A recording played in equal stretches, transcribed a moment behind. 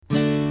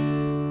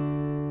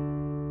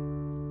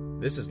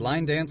This is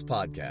Line Dance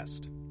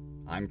Podcast.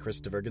 I'm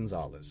Christopher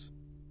Gonzalez.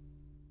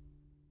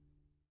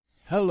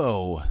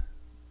 Hello,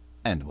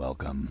 and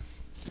welcome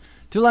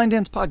to Line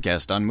Dance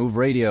Podcast on Move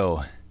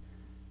Radio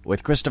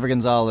with Christopher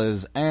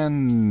Gonzalez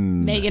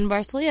and Megan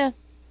Barcelia.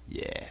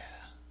 Yeah.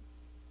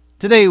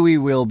 Today we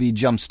will be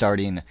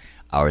jump-starting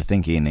our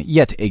thinking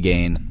yet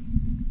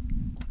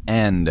again,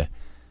 and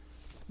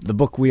the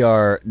book we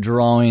are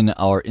drawing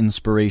our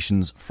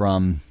inspirations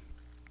from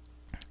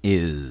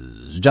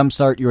is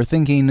Jumpstart Your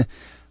Thinking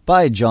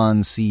by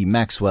John C.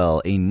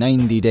 Maxwell, a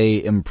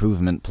 90-day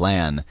improvement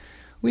plan.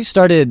 We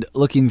started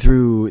looking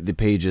through the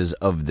pages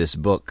of this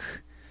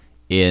book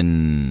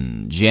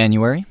in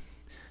January,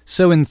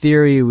 so in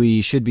theory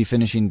we should be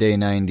finishing day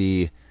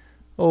 90,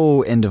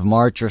 end of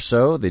March or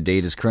so. The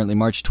date is currently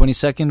March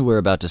 22nd. We're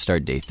about to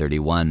start day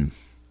 31.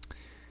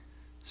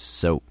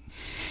 So,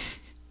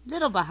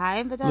 Little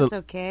behind, but that's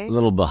okay. A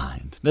little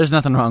behind. There's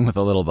nothing wrong with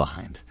a little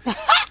behind.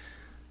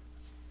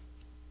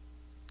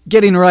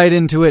 Getting right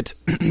into it.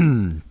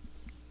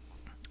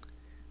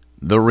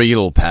 The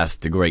real path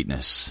to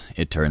greatness,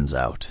 it turns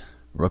out,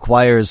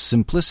 requires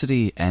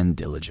simplicity and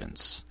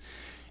diligence.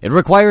 It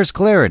requires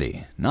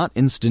clarity, not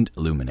instant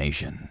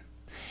illumination.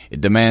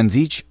 It demands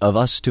each of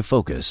us to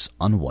focus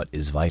on what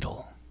is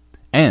vital,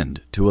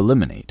 and to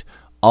eliminate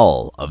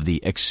all of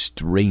the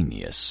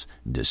extraneous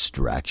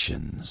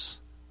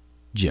distractions.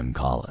 Jim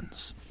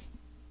Collins.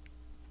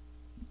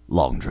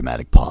 Long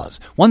dramatic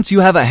pause. Once you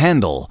have a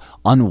handle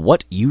on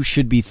what you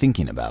should be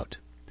thinking about,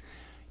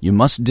 you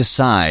must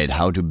decide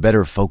how to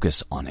better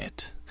focus on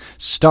it.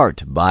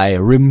 Start by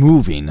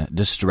removing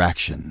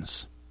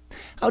distractions.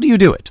 How do you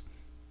do it?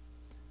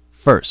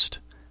 First,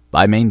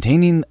 by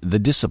maintaining the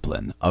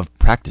discipline of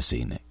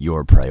practicing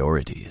your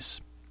priorities.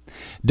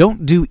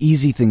 Don't do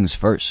easy things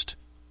first,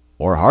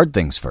 or hard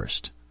things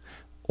first,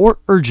 or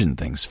urgent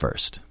things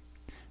first.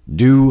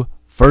 Do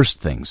first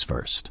things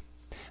first.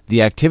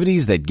 The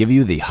activities that give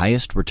you the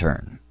highest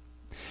return.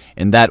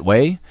 In that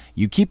way,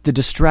 you keep the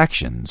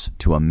distractions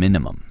to a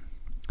minimum.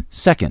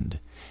 Second,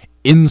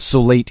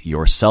 insulate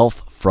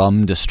yourself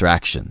from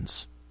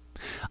distractions.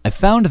 I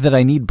found that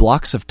I need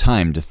blocks of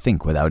time to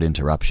think without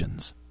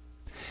interruptions.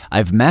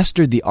 I've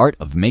mastered the art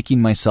of making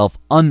myself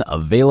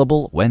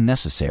unavailable when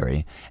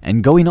necessary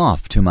and going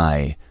off to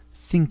my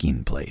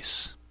thinking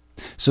place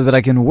so that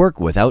I can work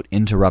without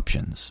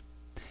interruptions.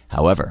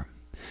 However,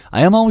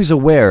 I am always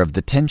aware of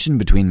the tension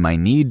between my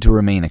need to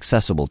remain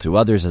accessible to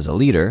others as a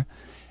leader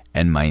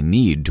and my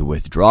need to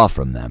withdraw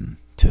from them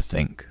to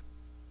think.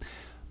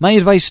 My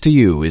advice to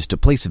you is to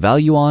place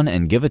value on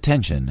and give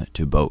attention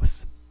to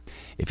both.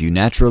 If you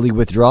naturally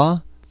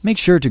withdraw, make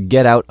sure to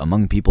get out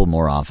among people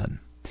more often.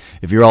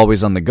 If you're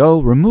always on the go,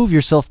 remove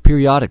yourself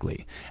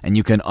periodically, and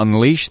you can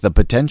unleash the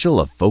potential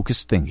of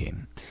focused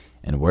thinking.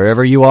 And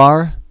wherever you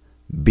are,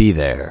 be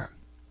there.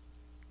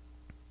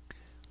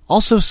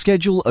 Also,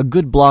 schedule a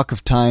good block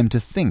of time to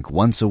think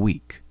once a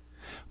week.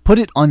 Put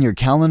it on your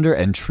calendar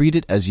and treat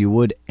it as you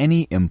would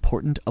any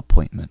important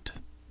appointment.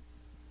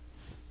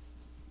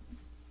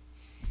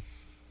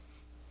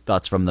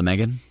 Thoughts from the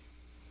Megan?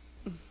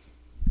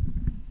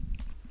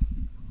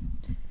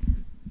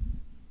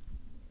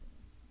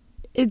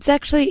 It's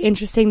actually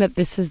interesting that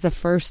this is the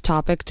first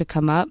topic to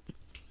come up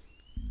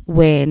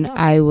when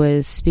I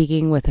was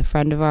speaking with a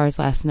friend of ours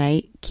last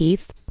night,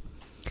 Keith,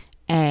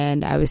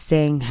 and I was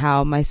saying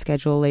how my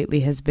schedule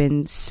lately has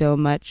been so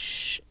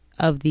much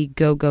of the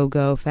go, go,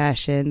 go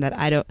fashion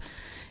that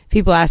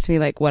people ask me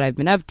like what I've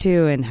been up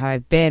to and how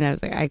I've been. I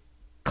was like, I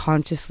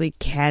consciously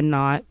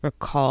cannot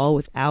recall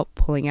without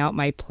pulling out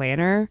my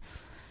planner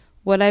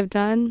what I've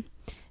done.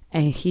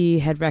 And he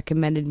had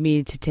recommended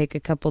me to take a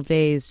couple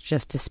days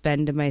just to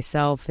spend to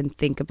myself and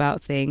think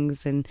about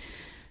things and,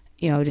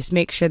 just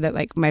make sure that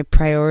like my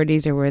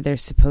priorities are where they're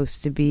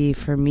supposed to be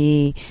for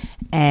me.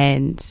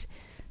 And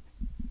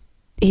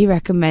he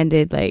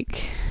recommended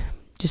like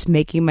just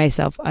making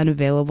myself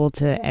unavailable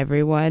to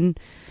everyone,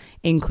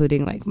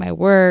 including like my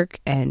work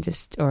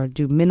or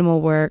do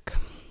minimal work,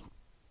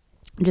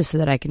 just so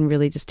that I can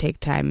really just take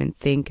time and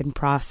think and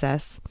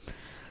process.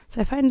 So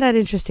I find that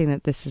interesting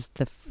that this is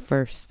the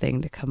first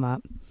thing to come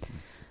up.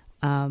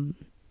 Other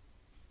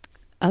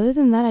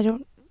than that, I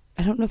don't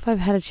know if I've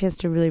had a chance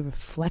to really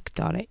reflect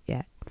on it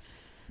yet.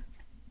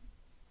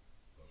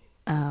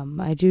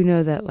 I do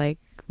know that like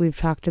we've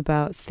talked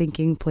about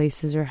thinking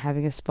places or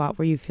having a spot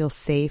where you feel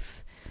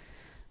safe,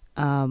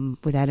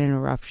 without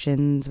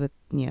interruptions, with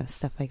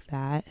stuff like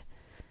that.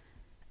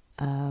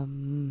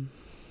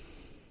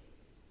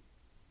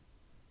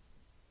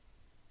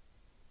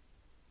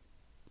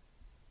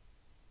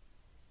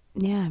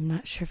 Yeah, I'm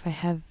not sure if I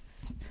have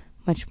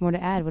much more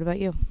to add. What about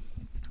you?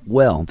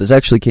 Well, this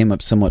actually came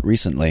up somewhat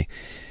recently.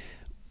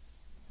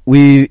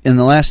 We, in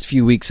the last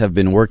few weeks, have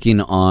been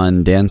working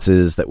on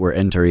dances that we're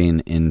entering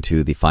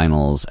into the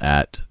finals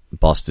at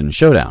Boston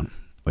Showdown,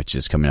 which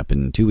is coming up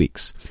in 2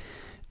 weeks.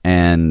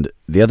 And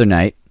the other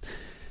night,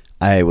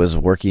 I was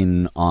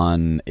working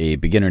on a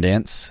beginner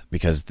dance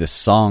because this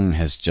song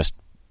has just,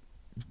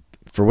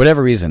 for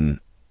whatever reason,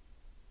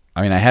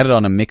 I had it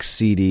on a mix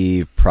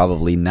CD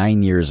probably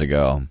 9 years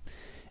ago,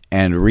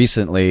 And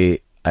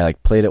recently, I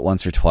like played it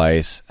once or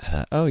twice. I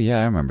thought, oh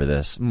yeah, I remember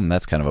this.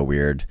 That's kind of a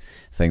weird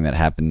thing that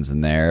happens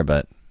in there,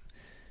 but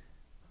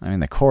I mean,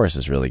 the chorus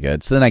is really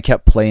good. So then I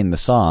kept playing the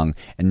song,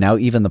 and now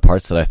even the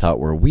parts that I thought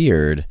were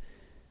weird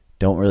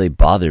don't really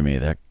bother me.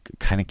 They're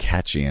kind of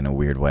catchy in a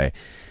weird way.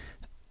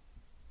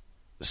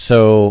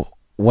 So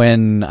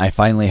when I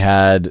finally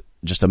had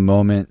just a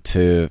moment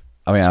I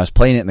was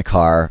playing it in the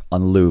car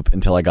on loop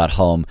until I got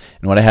home,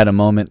 and when I had a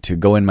moment to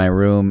go in my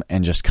room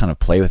and just kind of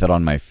play with it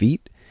on my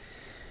feet,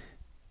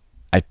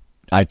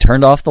 I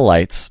turned off the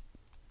lights,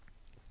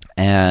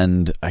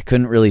 and I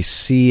couldn't really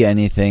see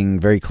anything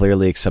very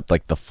clearly except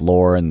like the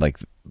floor and like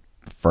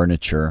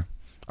furniture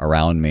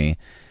around me.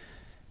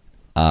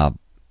 I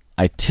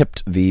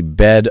tipped the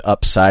bed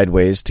up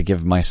sideways to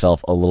give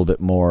myself a little bit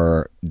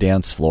more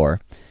dance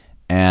floor,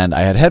 and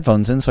I had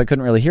headphones in, so I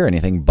couldn't really hear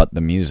anything but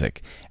the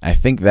music. I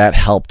think that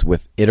helped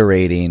with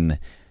iterating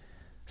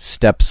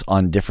steps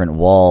on different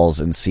walls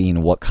and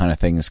seeing what kind of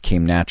things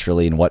came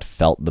naturally and what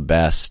felt the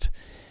best.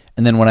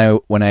 And then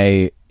when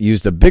I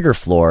used a bigger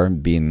floor,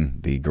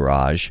 being the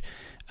garage,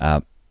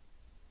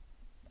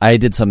 I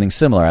did something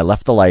similar. I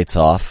left the lights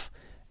off,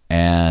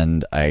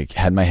 and I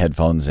had my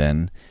headphones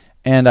in,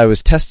 and I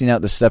was testing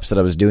out the steps that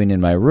I was doing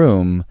in my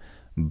room,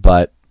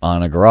 but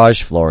on a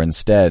garage floor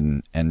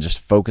instead, and just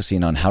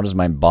focusing on how does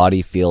my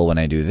body feel when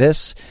I do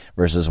this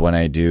versus when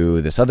I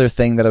do this other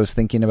thing that I was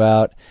thinking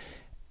about.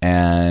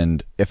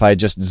 And if I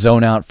just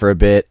zone out for a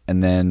bit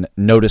and then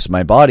notice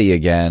my body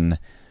again,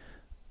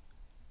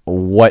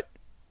 what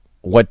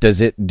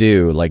does it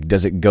do? Like,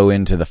 does it go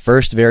into the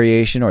first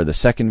variation or the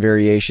second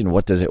variation?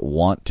 What does it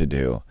want to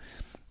do?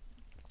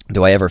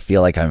 Do I ever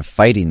feel like I'm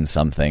fighting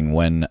something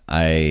when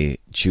I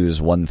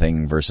choose one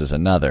thing versus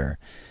another?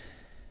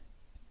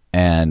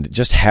 And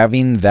just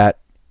having that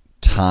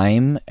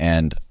time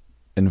and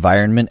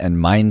environment and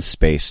mind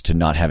space to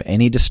not have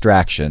any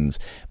distractions,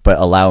 but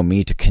allow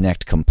me to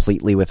connect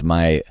completely with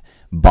my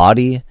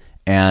body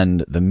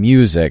and the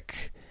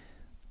music,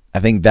 I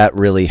think that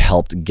really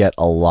helped get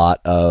a lot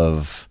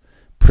of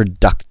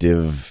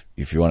productive,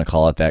 if you want to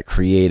call it that,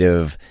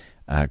 creative,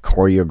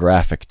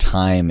 choreographic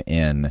time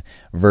in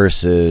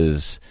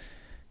versus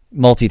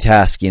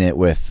multitasking it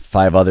with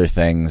 5 other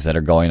things that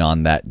are going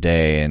on that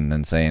day and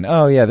then saying,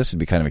 oh yeah, this would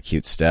be kind of a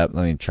cute step.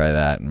 Let me try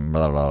that and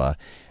blah, blah, blah.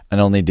 And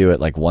only do it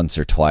like once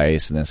or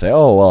twice and then say,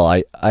 oh, well,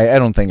 I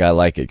don't think I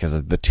like it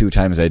because the 2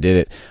 times I did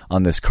it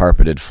on this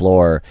carpeted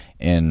floor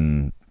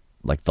in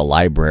like the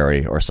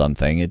library or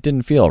something, it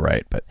didn't feel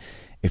right. But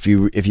if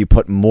you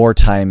put more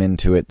time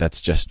into it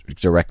that's just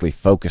directly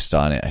focused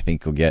on it, I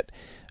think you'll get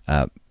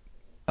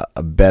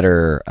a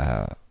better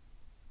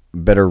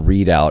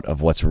readout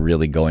of what's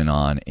really going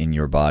on in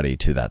your body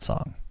to that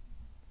song.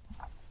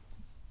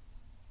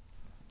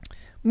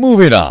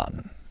 Moving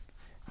on.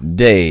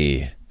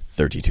 Day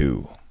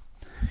 32.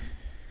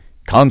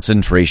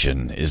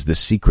 Concentration is the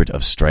secret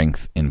of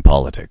strength in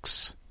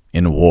politics,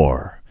 in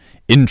war,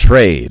 in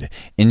trade,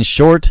 in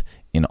short,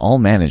 in all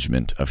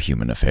management of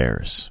human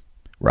affairs.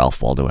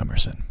 Ralph Waldo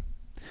Emerson.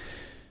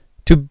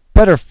 To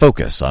better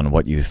focus on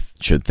what you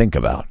should think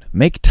about,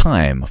 make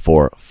time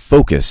for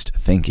focused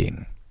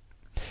thinking.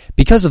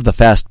 Because of the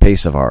fast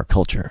pace of our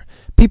culture,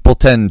 people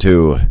tend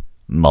to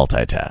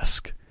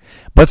multitask.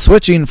 But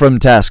switching from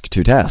task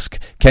to task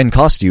can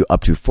cost you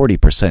up to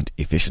 40%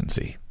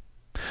 efficiency.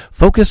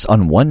 Focus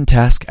on one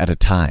task at a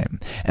time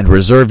and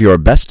reserve your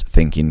best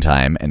thinking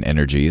time and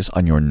energies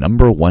on your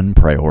number 1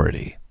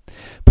 priority.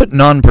 Put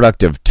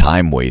non-productive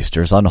time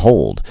wasters on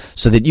hold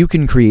so that you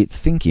can create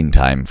thinking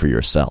time for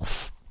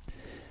yourself.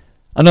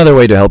 Another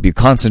way to help you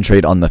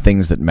concentrate on the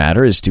things that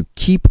matter is to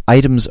keep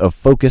items of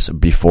focus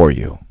before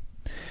you.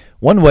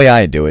 One way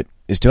I do it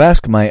is to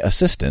ask my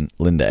assistant,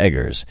 Linda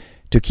Eggers,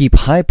 to keep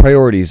high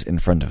priorities in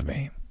front of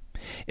me.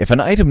 If an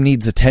item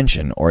needs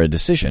attention or a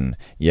decision,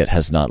 yet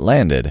has not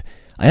landed,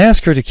 I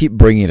ask her to keep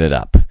bringing it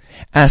up,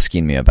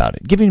 asking me about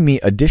it, giving me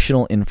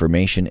additional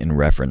information in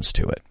reference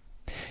to it.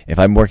 If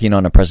I'm working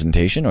on a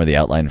presentation or the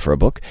outline for a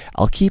book,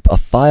 I'll keep a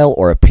file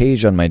or a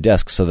page on my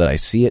desk so that I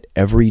see it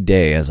every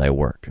day as I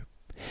work.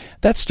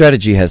 That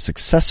strategy has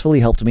successfully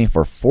helped me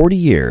for 40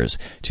 years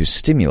to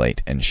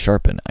stimulate and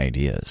sharpen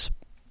ideas.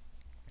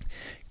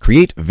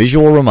 Create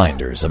visual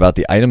reminders about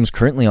the items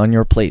currently on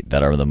your plate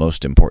that are the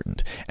most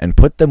important, and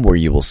put them where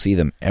you will see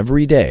them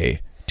every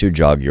day to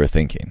jog your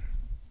thinking.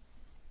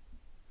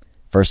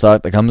 First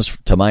thought that comes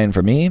to mind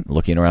for me,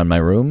 looking around my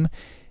room,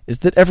 is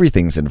that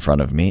everything's in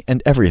front of me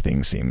and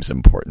everything seems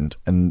important,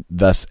 and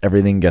thus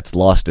everything gets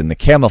lost in the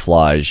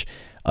camouflage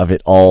of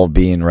it all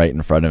being right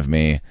in front of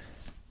me,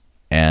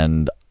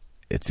 and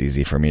it's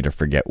easy for me to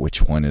forget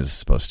which one is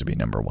supposed to be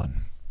number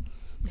 1.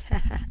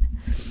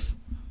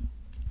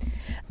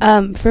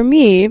 For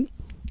me,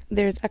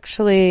 there's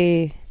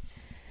actually...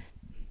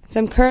 So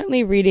I'm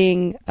currently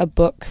reading a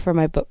book for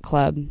my book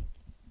club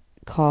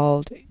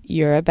called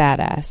You're a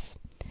Badass.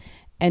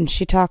 And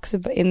she talks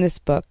about, in this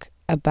book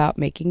about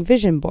making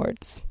vision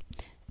boards.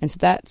 And so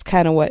that's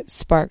kind of what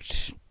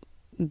sparked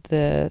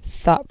the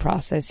thought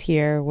process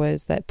here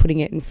was that putting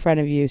it in front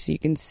of you so you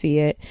can see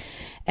it.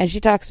 And she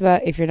talks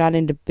about if you're not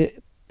into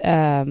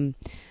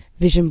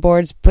vision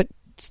boards, put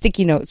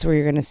sticky notes where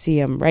you're going to see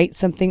them. Write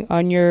something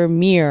on your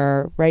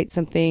mirror. Write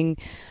something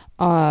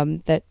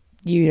that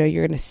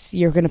you're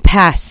going to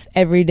pass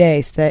every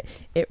day so that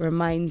it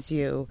reminds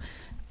you.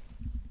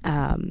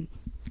 And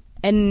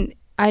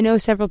I know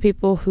several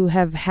people who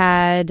have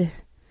had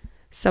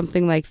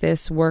something like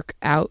this work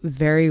out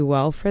very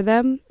well for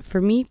them. For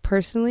me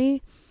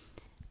personally,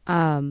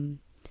 I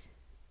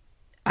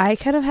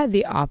kind of had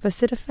the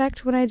opposite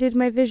effect when I did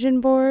my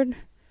vision board.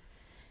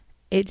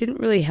 It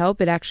didn't really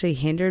help. It actually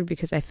hindered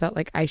because I felt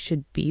like I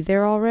should be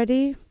there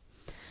already.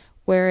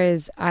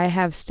 Whereas I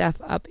have stuff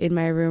up in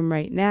my room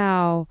right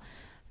now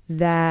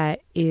that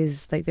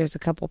is like, there's a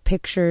couple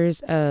pictures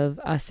of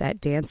us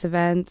at dance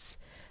events.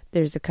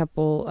 There's a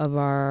couple of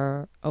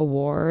our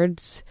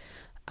awards.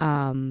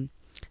 I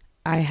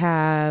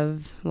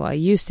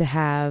used to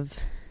have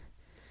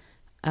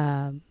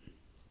a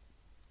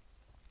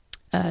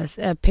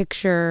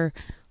picture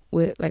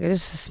with like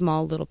just a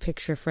small little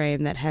picture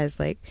frame that has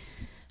like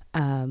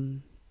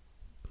it's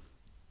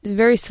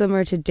very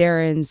similar to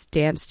Darren's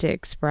Dance to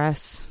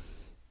Express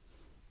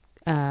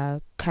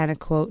kind of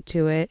quote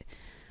to it,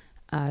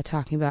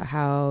 talking about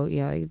how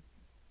like,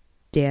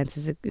 dance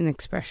is an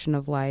expression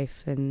of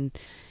life and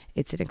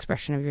it's an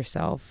expression of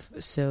yourself,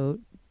 so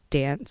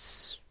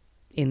dance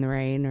in the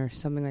rain or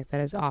something like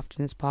that as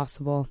often as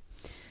possible.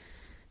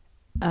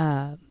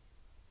 And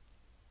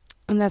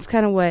that's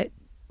kind of what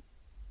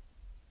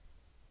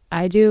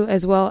I do,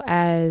 as well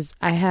as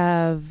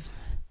I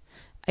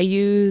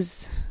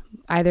use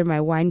either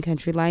my Wine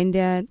Country Line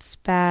Dance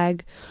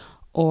bag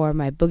or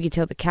my Boogie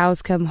Till the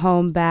Cows Come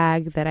Home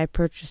bag that I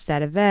purchased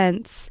at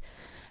events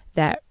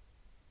that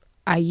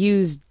I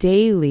use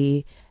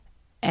daily,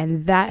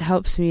 and that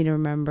helps me to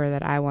remember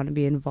that I want to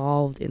be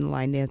involved in the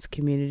line dance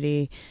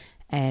community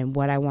and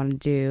what I want to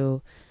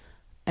do,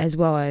 as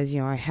well as,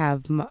 I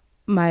have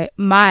my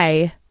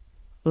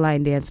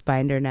line dance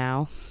binder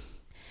now,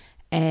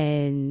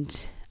 and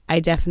I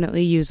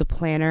definitely use a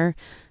planner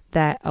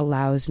that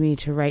allows me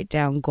to write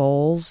down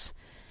goals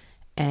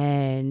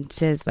and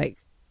says like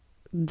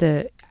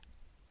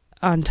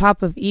on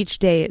top of each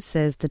day, it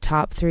says the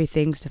top 3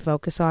 things to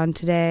focus on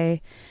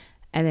today.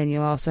 And then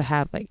you'll also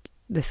have like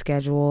the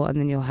schedule, and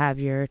then you'll have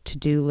your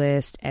to-do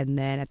list. And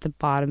then at the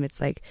bottom, it's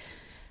like,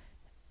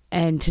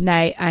 and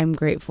tonight I'm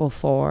grateful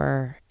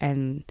for.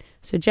 And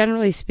so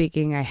generally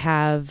speaking, I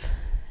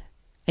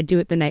do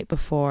it the night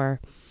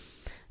before.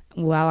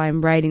 While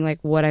I'm writing like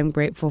what I'm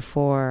grateful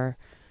for,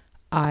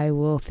 I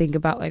will think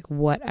about like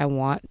what I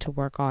want to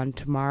work on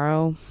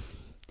tomorrow.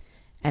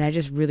 And I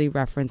just really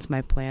reference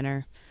my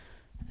planner.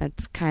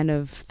 That's kind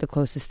of the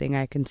closest thing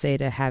I can say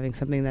to having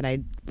something that I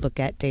look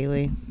at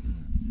daily.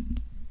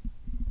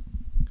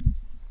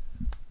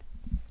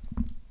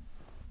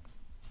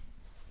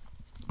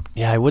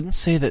 Yeah, I wouldn't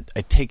say that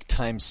I take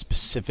time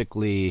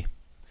specifically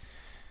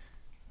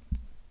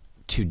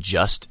to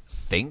just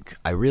think.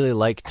 I really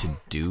like to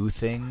do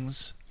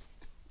things,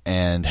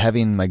 and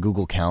having my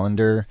Google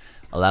Calendar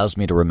allows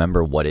me to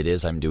remember what it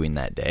is I'm doing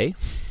that day.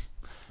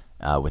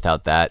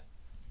 Without that,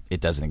 it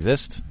doesn't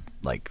exist.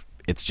 Like,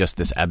 it's just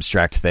this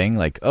abstract thing,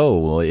 like, oh,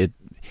 well,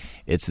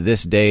 it's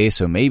this day,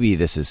 so maybe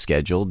this is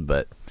scheduled,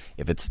 but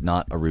if it's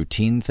not a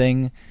routine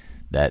thing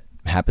that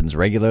happens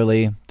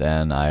regularly,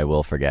 then I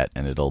will forget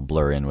and it'll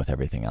blur in with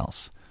everything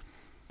else.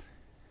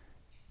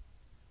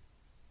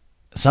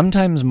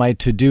 Sometimes my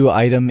to-do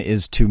item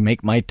is to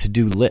make my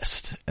to-do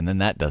list, and then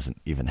that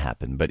doesn't even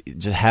happen. But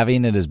just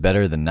having it is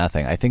better than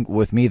nothing. I think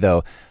with me,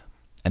 though,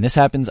 and this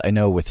happens, I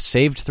know, with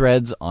saved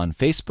threads on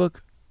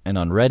Facebook and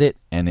on Reddit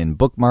and in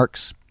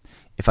bookmarks,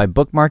 if I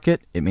bookmark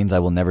it, it means I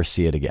will never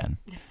see it again.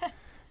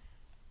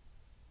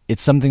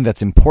 It's something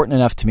that's important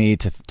enough to me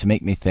to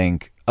make me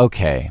think,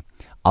 okay,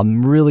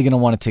 I'm really going to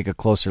want to take a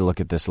closer look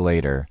at this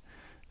later,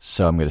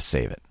 so I'm going to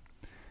save it.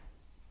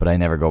 But I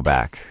never go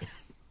back.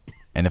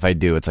 And if I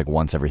do, it's like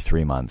once every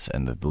 3 months,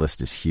 and the list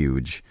is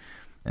huge.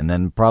 And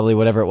then probably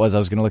whatever it was I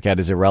was going to look at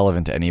is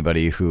irrelevant to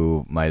anybody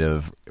who might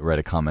have read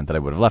a comment that I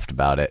would have left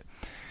about it.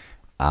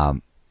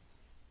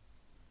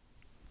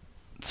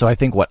 So I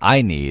think what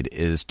I need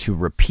is to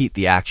repeat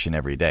the action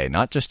every day,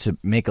 not just to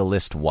make a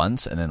list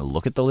once and then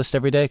look at the list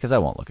every day, because I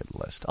won't look at the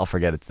list. I'll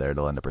forget it's there.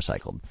 It'll end up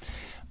recycled.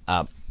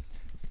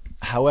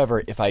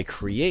 However, if I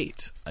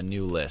create a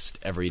new list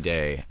every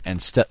day and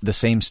the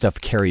same stuff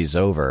carries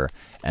over,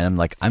 and I'm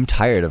like, I'm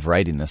tired of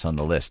writing this on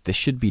the list, this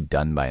should be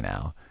done by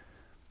now,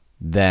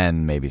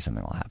 then maybe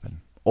something will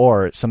happen.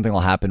 Or something will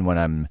happen when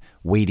I'm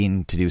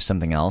waiting to do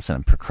something else and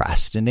I'm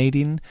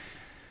procrastinating.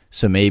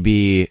 So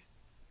maybe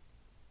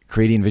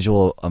creating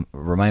visual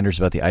reminders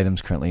about the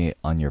items currently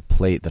on your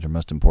plate that are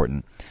most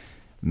important.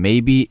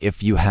 Maybe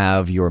if you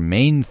have your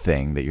main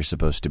thing that you're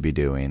supposed to be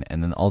doing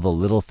and then all the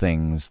little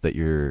things that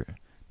you're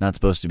not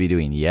supposed to be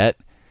doing yet,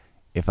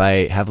 if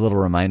I have little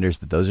reminders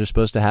that those are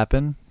supposed to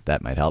happen,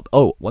 that might help.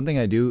 Oh, one thing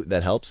I do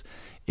that helps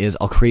is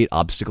I'll create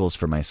obstacles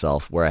for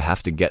myself where I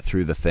have to get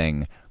through the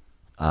thing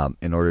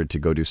in order to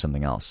go do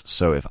something else.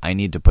 So if I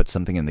need to put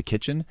something in the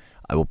kitchen,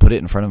 I will put it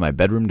in front of my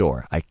bedroom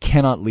door. I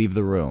cannot leave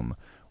the room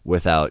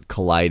without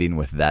colliding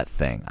with that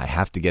thing. I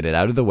have to get it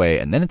out of the way,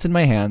 and then it's in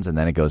my hands, and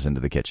then it goes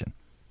into the kitchen.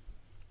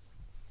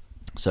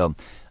 So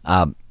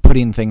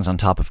putting things on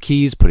top of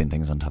keys, putting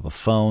things on top of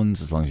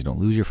phones, as long as you don't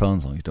lose your phone,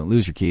 as long as you don't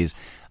lose your keys,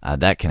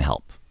 that can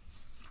help.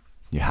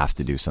 You have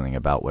to do something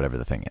about whatever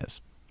the thing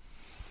is.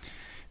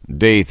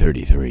 Day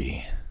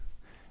 33.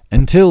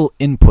 Until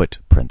input,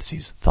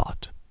 parentheses,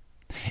 thought,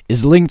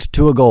 is linked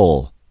to a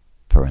goal,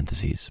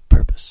 parentheses,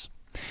 purpose,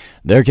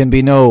 there can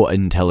be no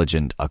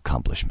intelligent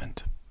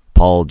accomplishment.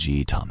 Paul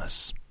G.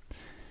 Thomas.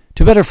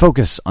 To better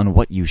focus on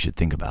what you should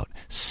think about,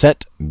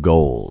 set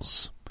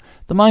goals.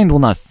 The mind will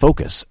not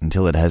focus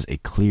until it has a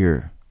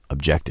clear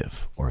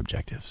objective or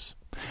objectives.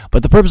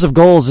 But the purpose of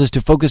goals is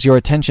to focus your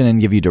attention and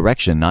give you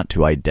direction, not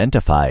to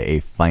identify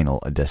a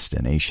final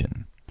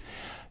destination.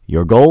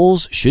 Your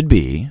goals should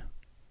be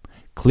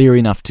clear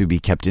enough to be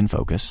kept in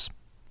focus,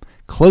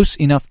 close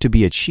enough to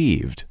be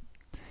achieved,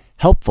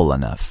 helpful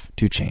enough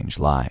to change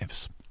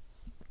lives.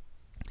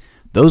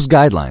 Those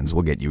guidelines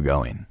will get you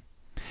going.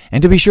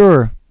 And be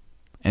sure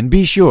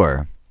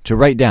to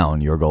write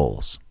down your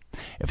goals.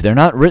 If they're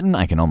not written,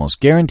 I can almost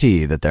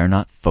guarantee that they're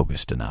not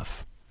focused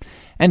enough.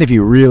 And if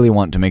you really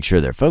want to make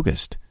sure they're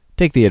focused,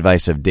 take the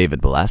advice of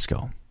David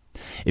Belasco.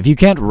 If you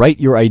can't write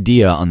your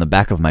idea on the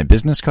back of my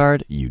business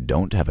card, you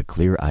don't have a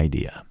clear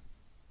idea.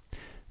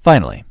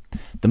 Finally,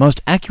 the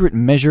most accurate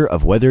measure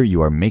of whether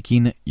you are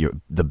making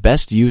the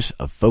best use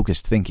of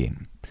focused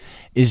thinking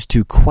is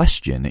to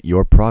question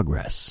your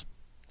progress.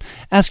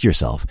 Ask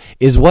yourself,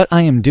 is what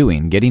I am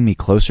doing getting me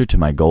closer to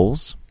my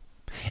goals?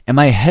 Am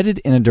I headed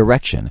in a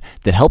direction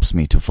that helps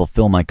me to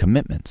fulfill my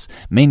commitments,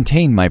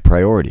 maintain my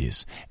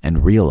priorities,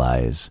 and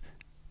realize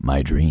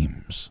my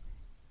dreams?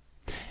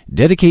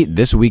 Dedicate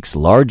this week's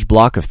large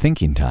block of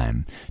thinking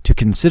time to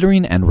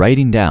considering and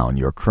writing down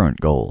your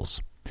current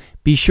goals.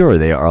 Be sure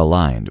they are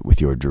aligned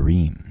with your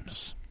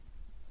dreams.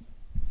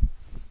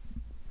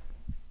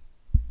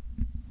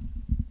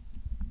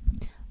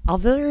 All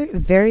very,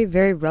 very,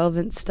 very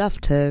relevant stuff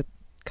to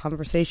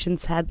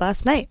conversations had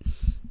last night.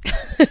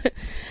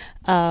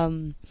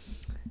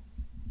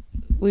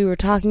 We were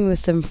talking with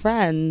some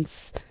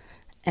friends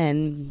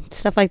and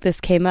stuff like this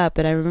came up,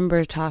 and I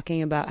remember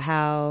talking about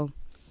how,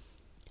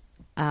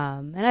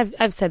 and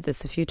I've said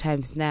this a few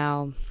times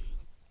now,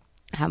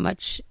 how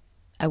much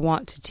I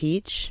want to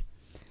teach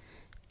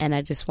and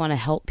I just want to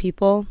help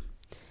people.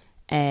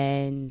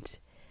 And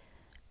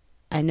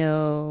I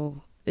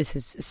know this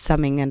is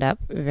summing it up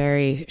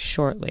very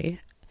shortly,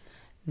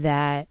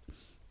 that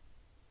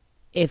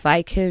if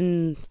I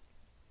can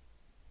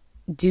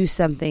do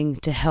something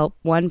to help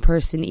one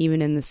person,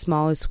 even in the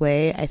smallest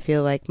way, I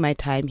feel like my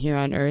time here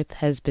on earth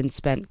has been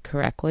spent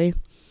correctly.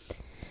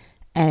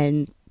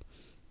 And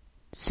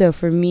so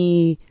for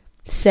me,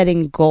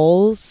 setting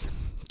goals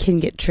can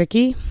get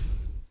tricky,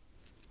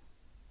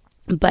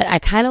 but I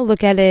kind of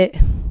look at it,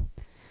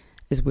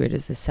 as weird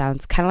as this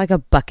sounds, kind of like a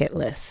bucket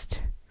list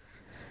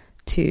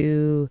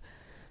to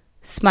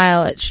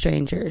smile at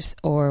strangers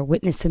or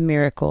witness a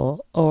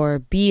miracle or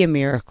be a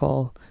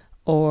miracle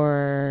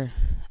or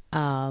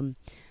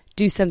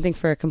do something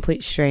for a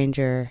complete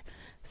stranger,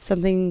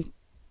 something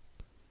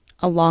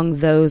along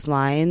those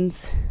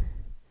lines,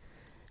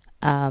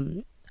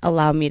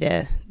 allow me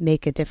to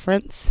make a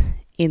difference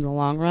in the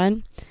long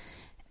run.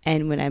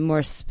 And when I'm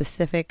more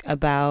specific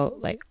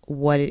about like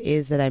what it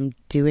is that I'm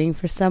doing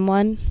for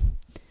someone,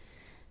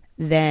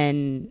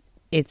 then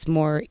it's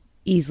more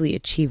easily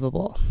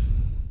achievable.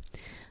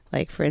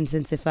 Like, for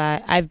instance, if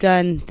I've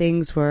done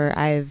things where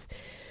I've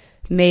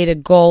made a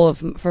goal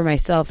for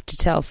myself to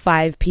tell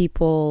 5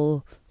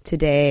 people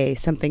today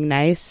something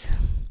nice,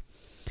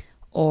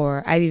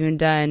 or I've even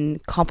done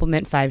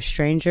compliment 5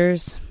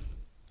 strangers.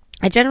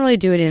 I generally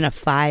do it in a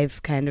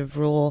 5 kind of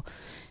rule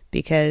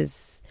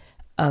because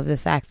of the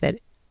fact that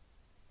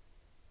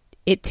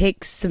it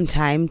takes some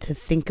time to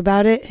think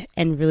about it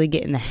and really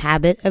get in the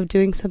habit of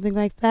doing something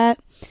like that,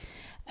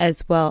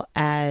 as well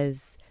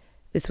as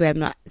this way I'm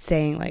not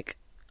saying like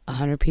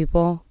 100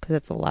 people because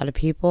that's a lot of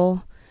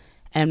people,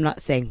 and I'm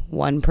not saying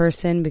one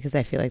person because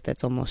I feel like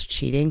that's almost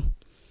cheating,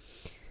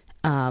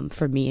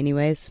 for me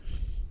anyways.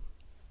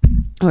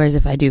 Whereas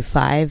if I do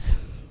 5,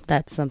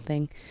 that's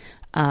something.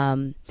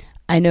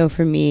 I know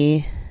for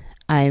me,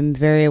 I'm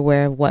very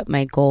aware of what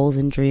my goals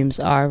and dreams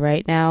are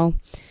right now.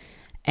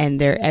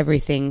 And they're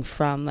everything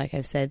from, like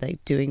I've said,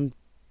 like doing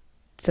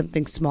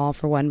something small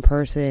for one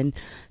person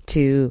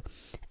to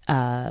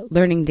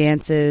learning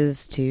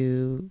dances,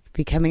 to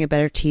becoming a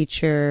better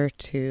teacher,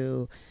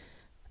 to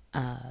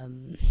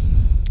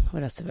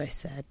what else have I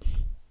said?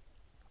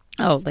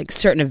 Oh, like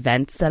certain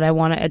events that I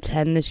want to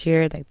attend this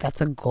year. Like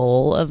that's a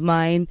goal of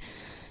mine.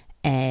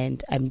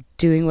 And I'm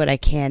doing what I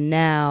can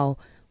now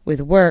with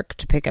work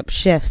to pick up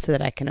shifts so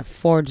that I can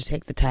afford to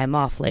take the time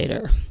off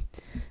later.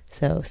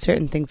 So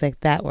certain things like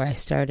that where I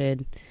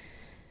started,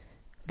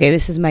 okay,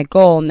 this is my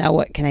goal. Now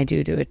what can I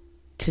do to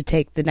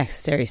take the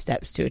necessary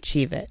steps to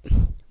achieve it?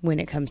 when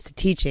it comes to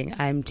teaching,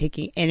 I'm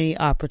taking any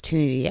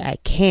opportunity I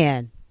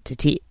can to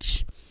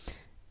teach.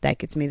 That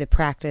gets me the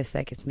practice,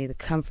 that gets me the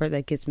comfort,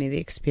 that gets me the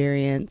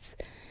experience.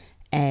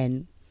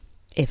 And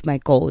if my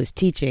goal is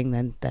teaching,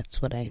 then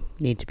that's what I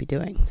need to be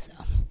doing. So,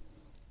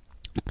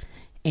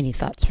 any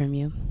thoughts from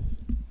you?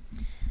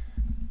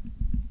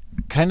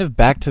 Kind of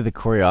back to the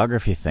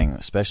choreography thing,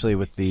 especially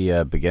with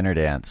the beginner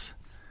dance.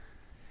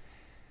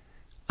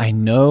 I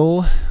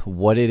know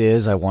what it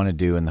is I want to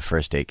do in the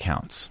first 8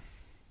 counts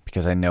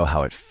because I know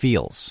how it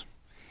feels.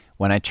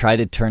 When I try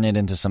to turn it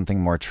into something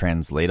more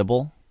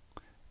translatable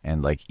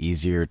and like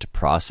easier to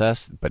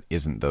process, but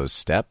isn't those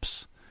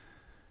steps,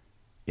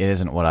 it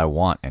isn't what I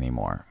want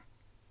anymore.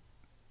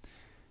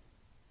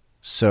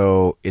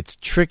 So it's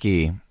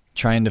tricky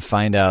trying to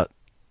find out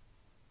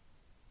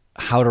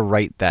how to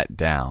write that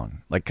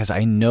down. Like, because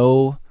I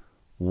know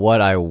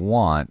what I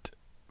want,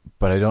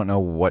 but I don't know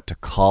what to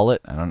call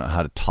it. I don't know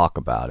how to talk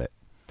about it.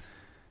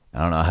 I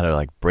don't know how to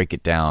like break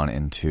it down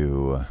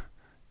into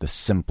the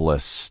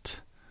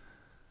simplest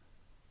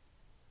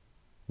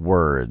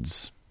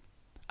words.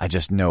 I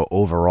just know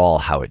overall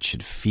how it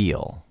should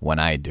feel when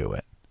I do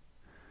it.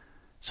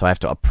 So I have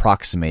to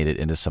approximate it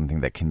into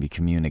something that can be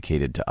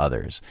communicated to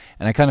others.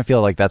 And I kind of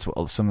feel like that's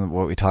what some of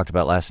what we talked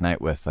about last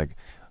night with like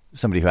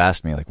somebody who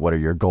asked me like, what are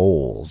your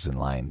goals in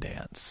line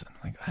dance?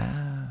 And I'm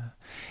like,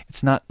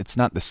 it's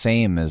not the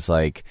same as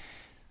like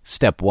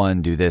step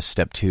 1, do this,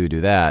 step 2,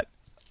 do that.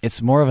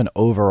 It's more of an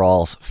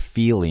overall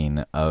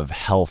feeling of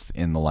health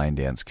in the line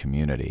dance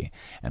community.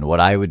 And what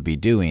I would be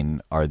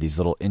doing are these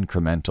little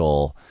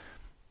incremental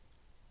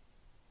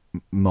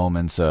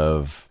moments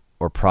of,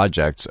 or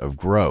projects of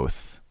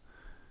growth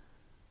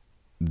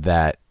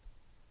that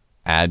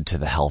add to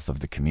the health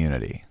of the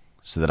community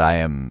so that I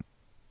am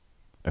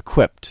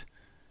equipped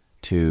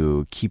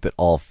to keep it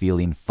all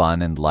feeling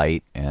fun and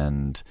light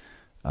and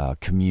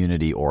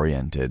community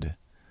oriented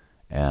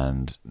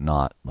and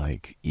not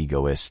like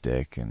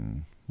egoistic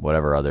and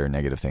whatever other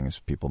negative things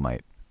people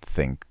might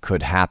think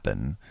could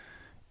happen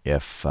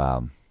if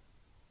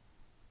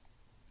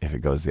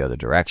it goes the other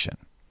direction.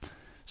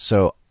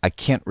 So I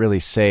can't really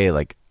say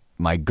like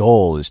my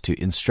goal is to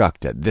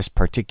instruct at this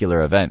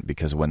particular event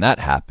because when that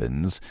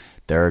happens,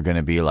 there are going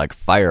to be like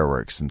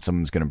fireworks and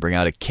someone's going to bring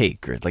out a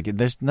cake or like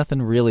there's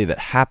nothing really that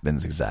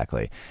happens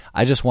exactly.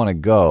 I just want to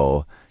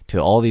go to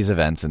all these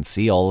events and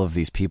see all of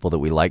these people that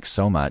we like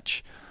so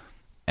much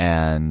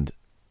and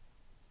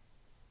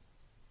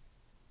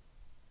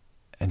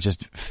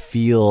just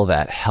feel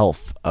that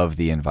health of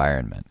the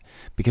environment.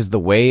 Because the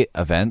way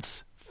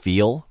events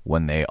feel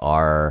when they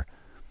are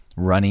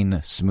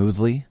running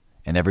smoothly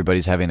and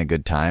everybody's having a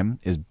good time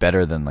is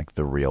better than like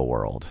the real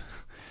world.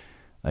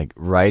 Like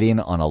riding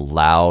on a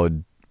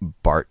loud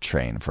BART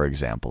train, for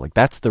example. Like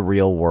that's the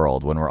real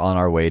world when we're on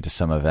our way to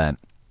some event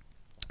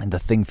and the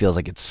thing feels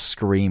like it's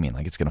screaming,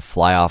 like it's going to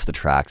fly off the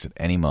tracks at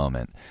any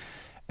moment.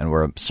 And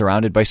we're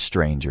surrounded by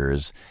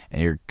strangers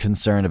and you're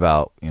concerned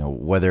about, you know,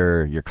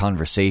 whether your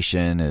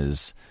conversation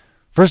is,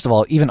 first of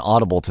all, even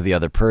audible to the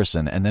other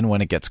person. And then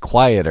when it gets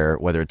quieter,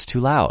 whether it's too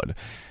loud.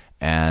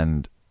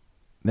 And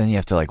then you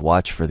have to like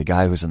watch for the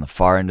guy who's on the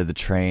far end of the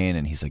train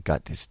and he's like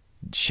got these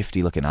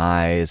shifty looking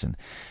eyes. And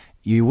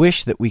you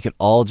wish that we could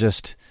all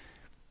just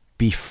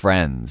be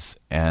friends.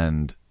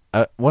 And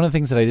one of the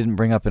things that I didn't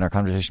bring up in our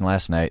conversation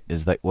last night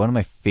is that one of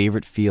my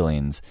favorite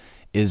feelings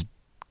is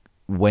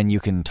when you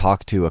can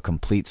talk to a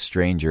complete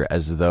stranger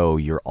as though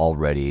you're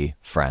already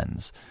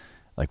friends.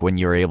 Like when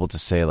you're able to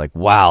say like,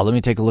 wow, let me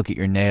take a look at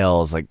your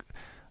nails. Like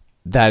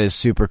that is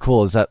super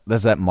cool. Is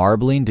that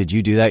marbling? Did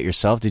you do that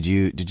yourself? Did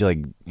you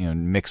like, you know,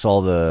 mix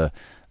all the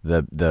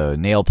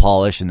nail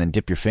polish and then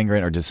dip your finger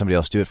in, or did somebody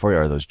else do it for you?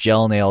 Or are those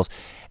gel nails?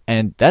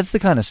 And that's the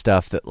kind of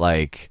stuff that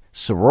like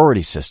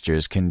sorority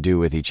sisters can do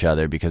with each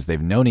other because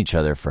they've known each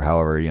other for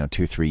however,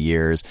 2-3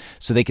 years.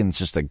 So they can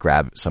just like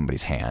grab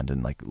somebody's hand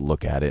and like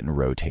look at it and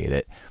rotate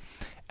it.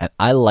 And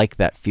I like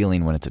that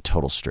feeling when it's a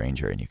total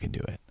stranger and you can do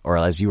it. Or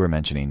as you were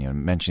mentioning,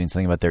 mentioning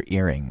something about their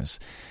earrings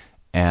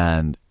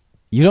and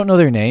you don't know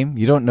their name.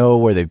 You don't know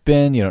where they've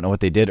been. You don't know what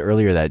they did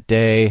earlier that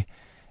day.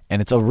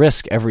 And it's a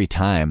risk every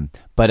time.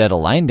 But at a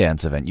line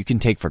dance event, you can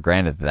take for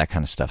granted that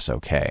kind of stuff's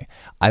okay.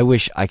 I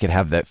wish I could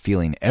have that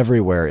feeling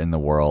everywhere in the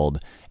world.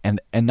 And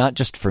not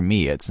just for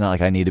me. It's not like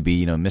I need to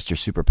be, Mr.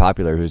 Super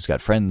Popular who's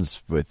got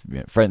friends with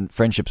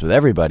friendships with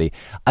everybody.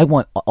 I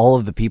want all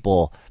of the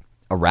people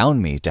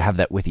around me to have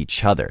that with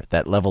each other,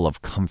 that level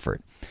of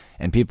comfort.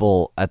 And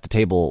people at the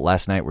table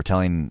last night were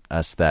telling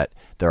us that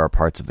there are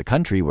parts of the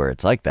country where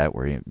it's like that,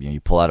 where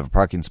you pull out of a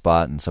parking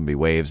spot and somebody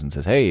waves and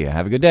says, hey,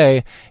 have a good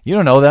day. You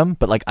don't know them,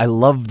 but like I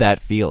love that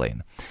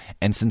feeling.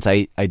 And since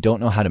I don't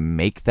know how to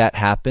make that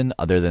happen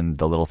other than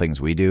the little things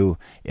we do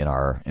in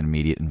our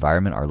immediate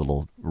environment, our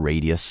little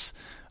radius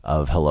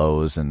of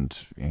hellos and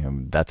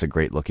that's a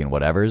great looking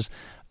whatevers.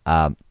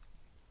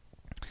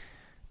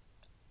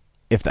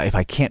 If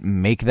I can't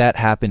make that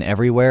happen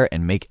everywhere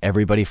and make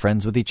everybody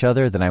friends with each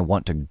other, then I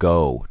want to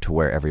go to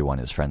where everyone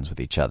is friends with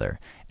each other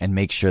and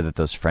make sure that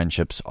those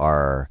friendships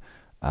are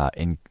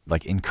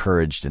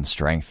encouraged and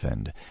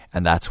strengthened.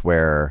 And that's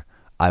where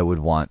I would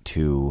want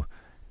to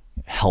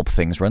help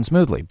things run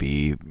smoothly,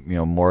 be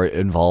more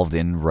involved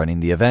in running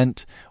the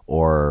event,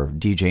 or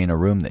DJing a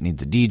room that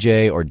needs a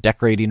DJ, or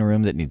decorating a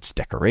room that needs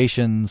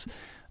decorations,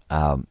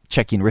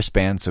 checking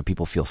wristbands so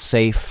people feel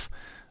safe,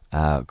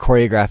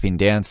 choreographing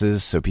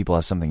dances so people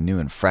have something new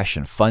and fresh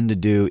and fun to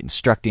do,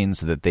 instructing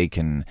so that they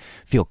can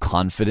feel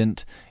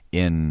confident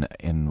in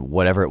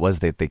whatever it was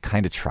that they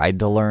kind of tried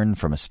to learn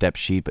from a step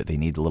sheet but they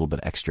need a little bit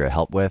extra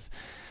help with.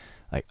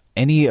 Like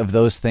any of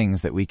those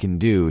things that we can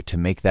do to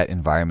make that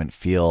environment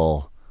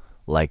feel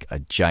like a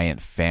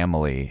giant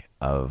family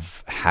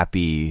of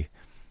happy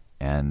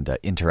and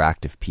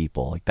interactive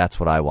people. Like that's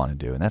what I want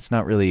to do. And that's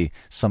not really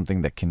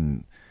something that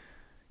can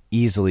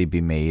easily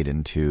be made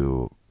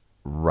into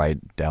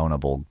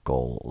write-downable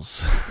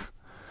goals.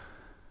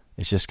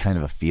 It's just kind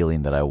of a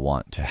feeling that I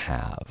want to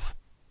have.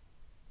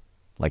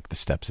 Like the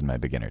steps in my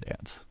beginner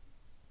dance.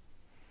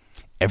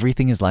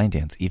 Everything is line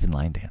dance, even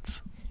line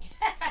dance.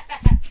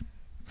 I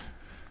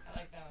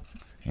like that one.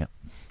 Yep.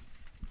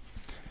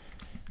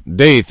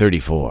 Day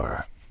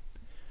 34.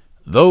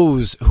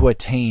 Those who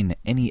attain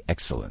any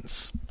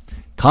excellence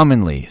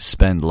commonly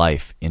spend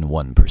life in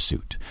one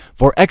pursuit,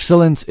 for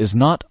excellence is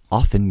not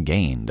often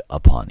gained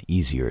upon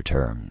easier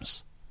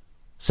terms.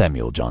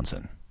 Samuel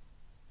Johnson.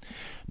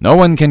 No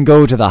one can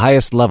go to the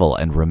highest level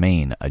and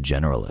remain a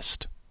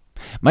generalist.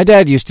 My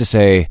dad used to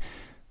say,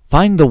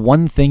 find the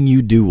one thing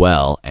you do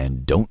well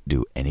and don't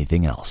do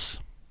anything else.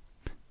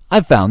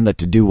 I've found that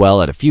to do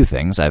well at a few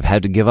things, I've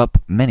had to give up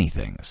many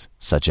things,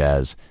 such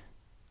as,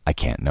 I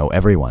can't know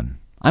everyone.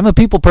 I'm a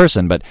people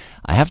person, but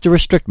I have to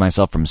restrict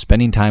myself from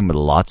spending time with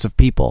lots of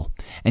people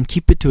and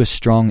keep it to a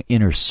strong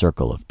inner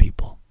circle of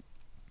people.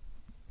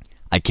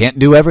 I can't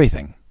do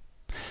everything.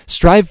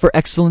 Strive for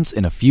excellence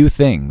in a few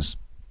things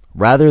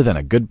rather than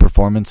a good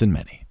performance in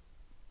many.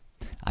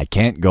 I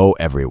can't go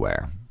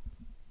everywhere.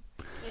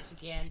 Yes,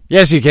 you can.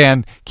 Yes, you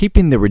can.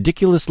 Keeping the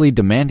ridiculously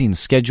demanding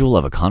schedule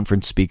of a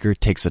conference speaker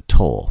takes a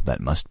toll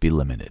that must be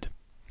limited.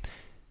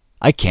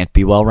 I can't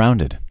be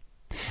well-rounded.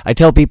 I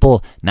tell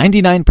people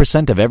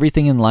 99% of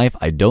everything in life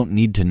I don't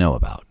need to know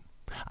about.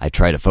 I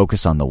try to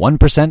focus on the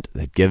 1%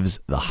 that gives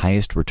the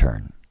highest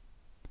return.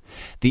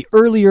 The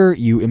earlier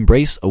you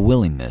embrace a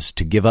willingness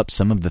to give up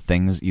some of the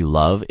things you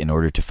love in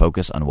order to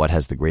focus on what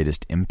has the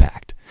greatest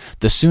impact,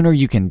 the sooner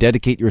you can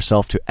dedicate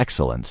yourself to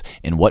excellence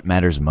in what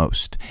matters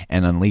most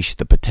and unleash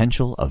the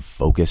potential of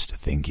focused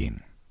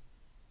thinking.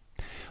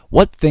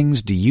 What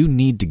things do you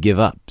need to give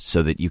up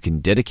so that you can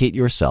dedicate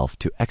yourself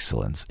to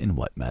excellence in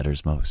what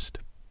matters most?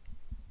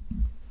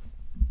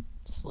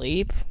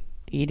 Sleep,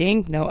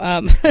 eating, no,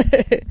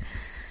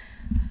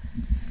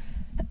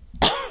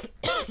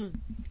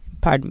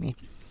 pardon me.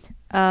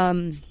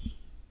 I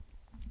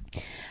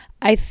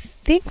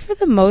think for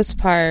the most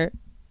part,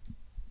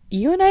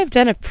 you and I have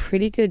done a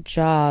pretty good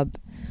job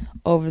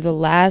over the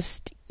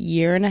last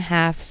year and a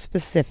half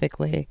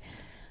specifically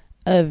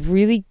of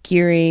really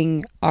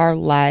gearing our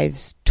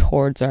lives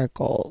towards our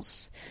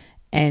goals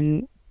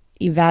and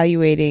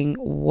evaluating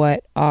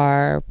what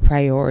our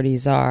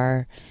priorities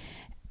are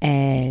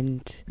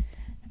and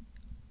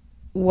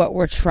what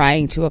we're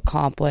trying to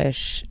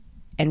accomplish,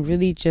 and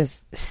really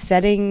just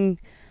setting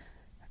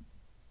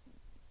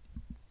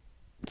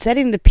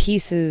the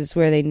pieces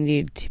where they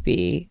need to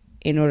be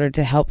in order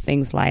to help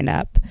things line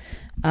up.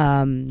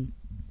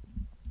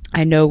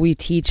 I know we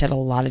teach at a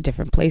lot of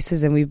different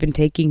places and we've been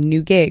taking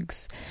new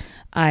gigs.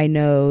 I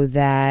know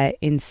that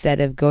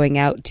instead of going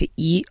out to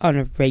eat on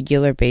a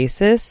regular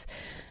basis,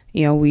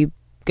 we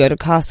go to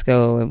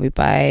Costco and we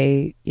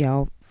buy,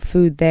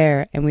 food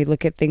there, and we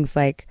look at things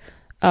like,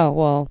 oh,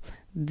 well,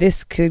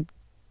 this could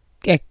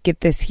get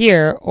this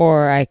here,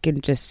 or I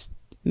can just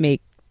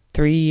make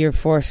 3 or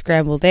 4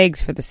 scrambled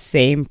eggs for the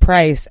same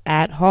price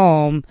at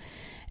home,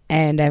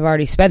 and I've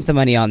already spent the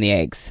money on the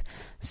eggs,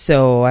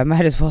 so I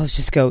might as well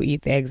just go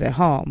eat the eggs at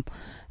home.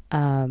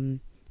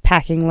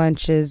 Packing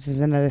lunches is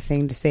another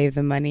thing to save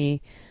the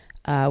money.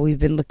 We've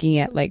been looking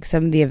at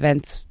some of the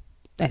events,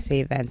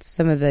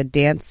 some of the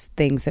dance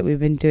things that we've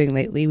been doing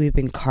lately. We've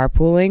been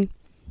carpooling,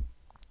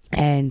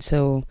 and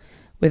so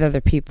with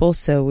other people,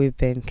 so we've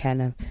been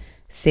kind of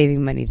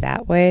saving money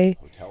that way.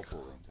 Hotel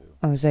pooling too.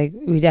 I was like,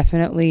 we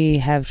definitely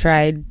have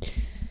tried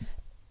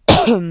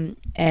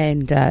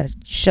and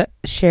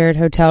shared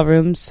hotel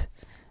rooms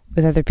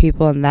with other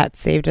people, and that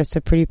saved us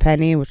a pretty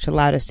penny, which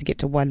allowed us to get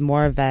to one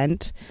more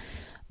event.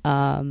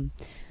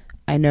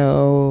 I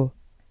know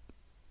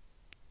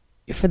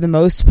for the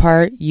most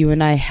part, you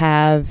and I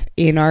have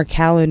in our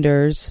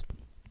calendars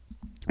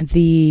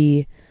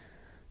the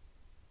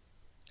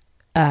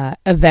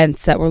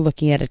events that we're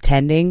looking at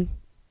attending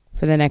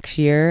for the next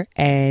year,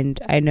 and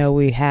I know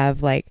we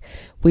have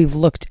we've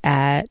looked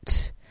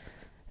at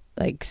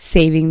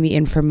saving the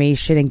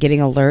information and getting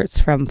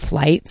alerts from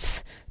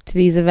flights to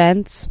these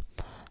events,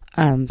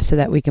 so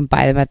that we can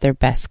buy them at their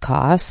best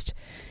cost.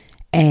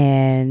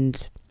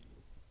 And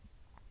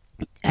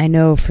I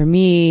know for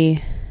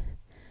me,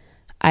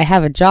 I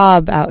have a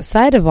job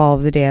outside of all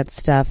of the dance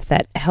stuff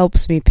that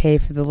helps me pay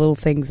for the little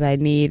things I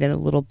need and the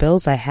little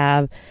bills I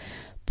have.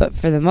 But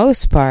for the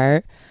most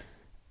part,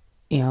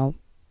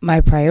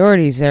 my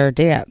priorities are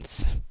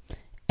dance.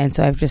 And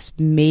so I've just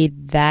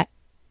made that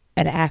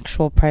an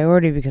actual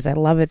priority because I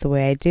love it the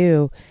way I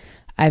do.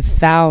 I've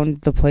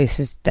found the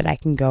places that I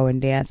can go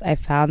and dance. I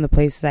found the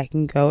places I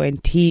can go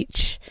and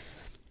teach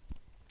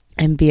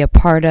and be a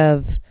part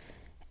of.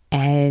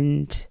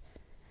 And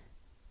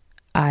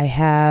I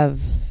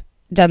have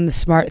done the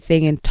smart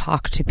thing and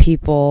talked to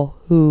people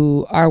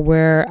who are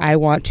where I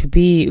want to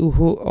be,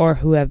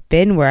 who have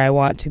been where I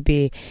want to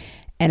be,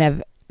 and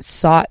have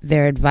sought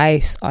their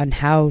advice on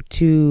how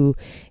to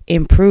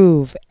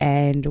improve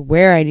and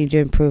where I need to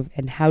improve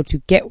and how to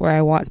get where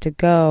I want to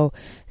go,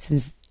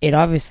 since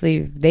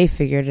they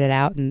figured it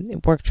out and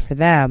it worked for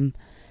them.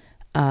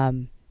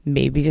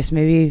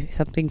 Maybe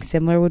something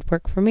similar would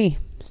work for me.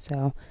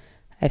 So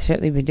I've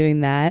certainly been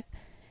doing that,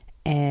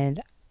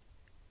 and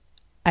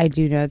I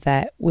do know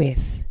that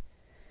with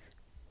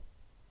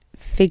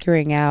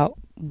figuring out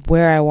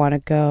where I want to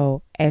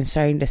go and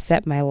starting to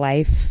set my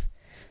life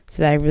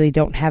so that I really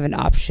don't have an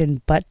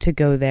option but to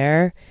go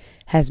there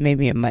has made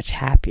me a much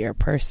happier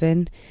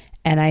person.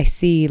 And I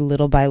see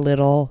little by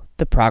little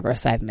the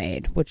progress I've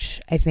made,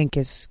 which I think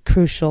is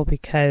crucial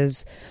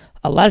because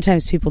a lot of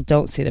times people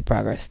don't see the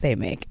progress they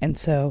make. And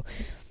so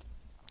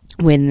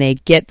when they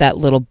get that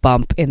little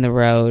bump in the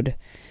road,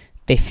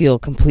 they feel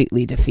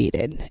completely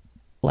defeated.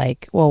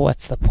 Like, well,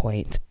 what's the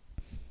point?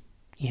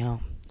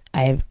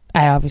 I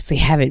obviously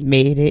haven't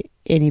made it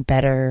any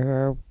better,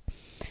 or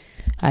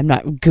I'm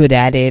not good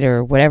at it,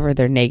 or whatever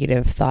their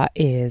negative thought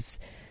is,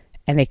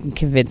 and they can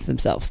convince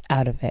themselves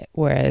out of it.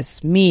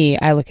 Whereas me,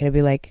 I look at it and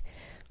be like,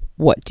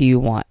 what do you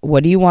want?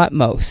 What do you want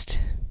most?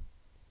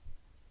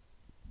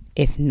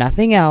 If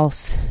nothing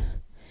else,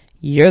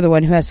 you're the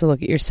one who has to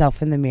look at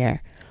yourself in the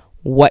mirror.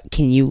 What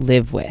can you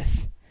live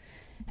with?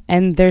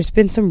 And there's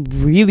been some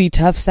really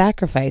tough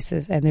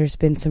sacrifices, and there's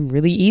been some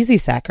really easy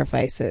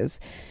sacrifices.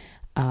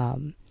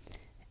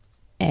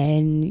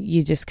 And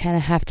you just kind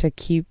of have to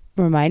keep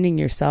reminding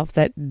yourself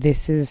that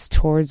this is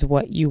towards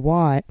what you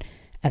want,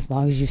 as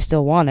long as you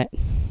still want it.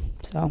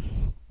 So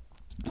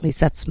at least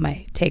that's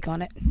my take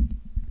on it.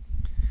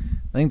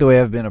 I think the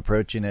way I've been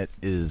approaching it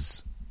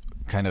is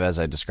kind of as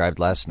I described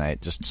last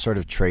night, just sort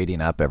of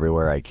trading up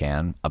everywhere I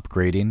can,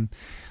 upgrading,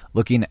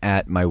 looking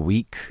at my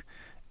week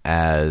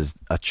as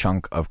a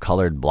chunk of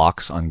colored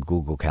blocks on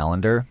Google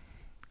Calendar,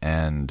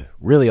 and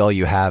really all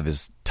you have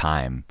is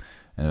time,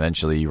 and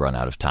eventually you run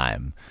out of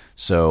time.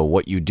 So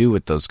what you do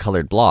with those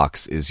colored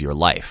blocks is your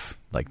life.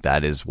 Like,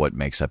 that is what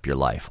makes up your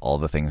life, all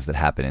the things that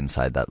happen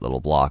inside that little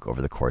block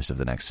over the course of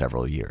the next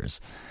several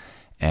years.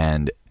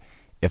 And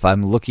if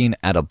I'm looking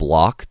at a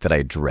block that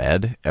I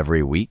dread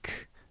every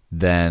week,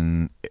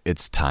 then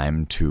it's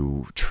time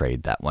to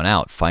trade that one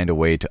out. Find a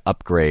way to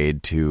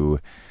upgrade to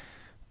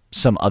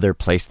some other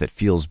place that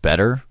feels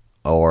better,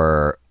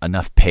 or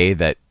enough pay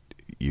that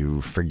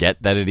you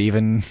forget that it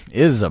even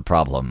is a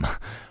problem.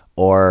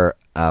 Or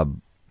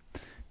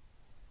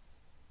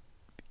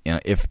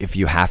if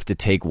you have to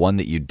take one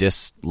that you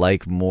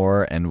dislike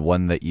more and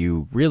one that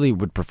you really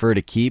would prefer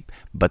to keep,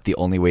 but the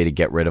only way to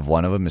get rid of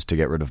one of them is to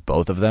get rid of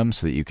both of them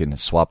so that you can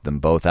swap them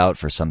both out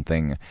for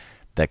something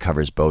that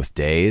covers both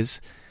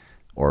days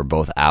or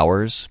both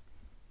hours,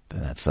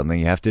 then that's something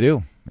you have to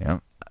do.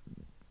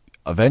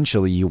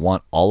 Eventually you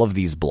want all of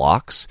these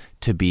blocks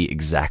to be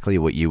exactly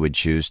what you would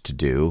choose to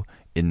do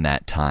in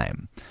that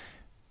time,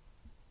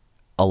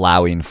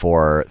 allowing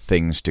for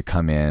things to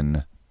come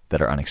in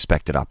that are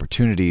unexpected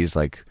opportunities,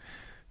 like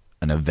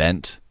an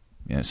event.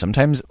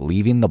 Sometimes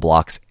leaving the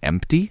blocks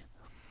empty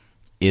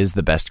is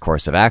the best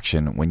course of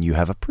action when you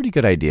have a pretty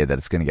good idea that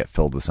it's going to get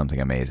filled with something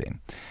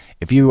amazing.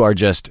 If you are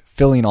just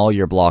filling all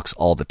your blocks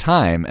all the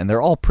time, and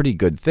they're all pretty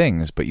good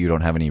things, but you don't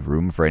have any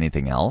room for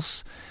anything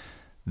else,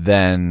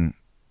 then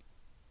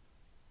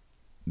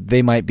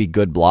they might be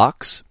good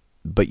blocks,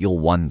 but you'll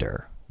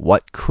wonder,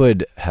 what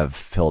could have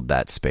filled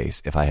that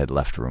space if I had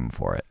left room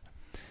for it?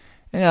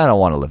 And I don't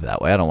want to live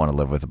that way. I don't want to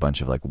live with a bunch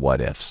of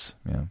what ifs.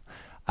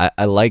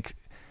 I like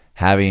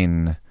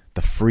having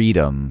the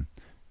freedom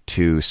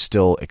to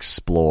still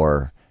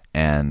explore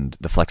and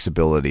the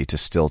flexibility to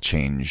still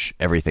change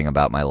everything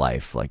about my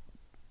life, like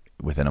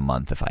within a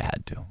month if I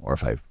had to, or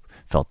if I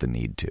felt the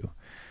need to.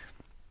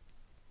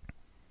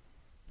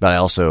 But I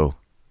also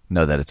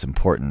know that it's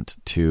important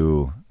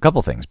to, a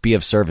couple things, be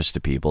of service to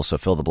people, so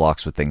fill the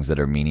blocks with things that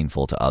are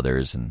meaningful to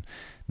others, and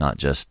not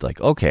just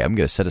okay, I'm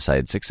going to set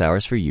aside 6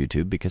 hours for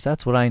YouTube because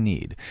that's what I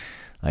need.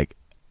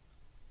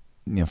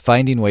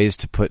 Finding ways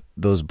to put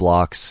those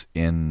blocks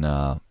in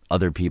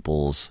other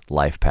people's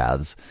life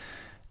paths,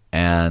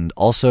 and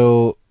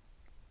also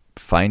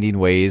finding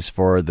ways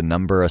for the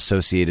number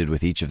associated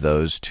with each of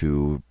those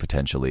to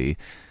potentially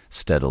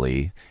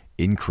steadily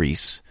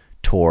increase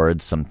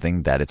towards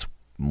something that it's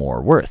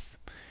more worth.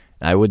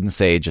 I wouldn't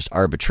say just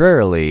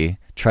arbitrarily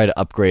try to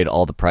upgrade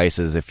all the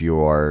prices if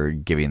you are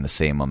giving the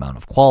same amount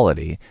of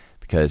quality,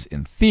 because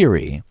in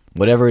theory,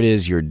 whatever it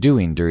is you're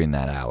doing during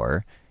that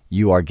hour,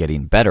 you are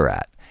getting better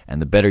at.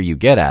 And the better you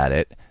get at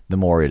it, the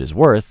more it is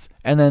worth,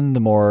 and then the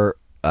more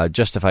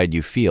justified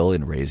you feel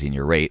in raising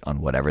your rate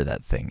on whatever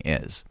that thing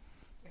is.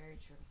 Very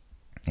true.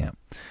 Yeah.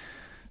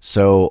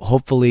 So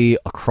hopefully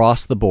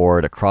across the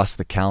board, across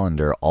the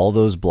calendar, all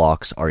those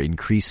blocks are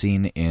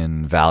increasing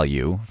in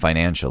value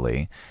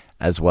financially,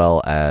 as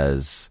well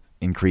as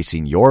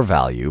increasing your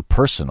value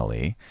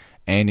personally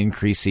and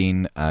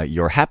increasing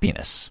your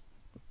happiness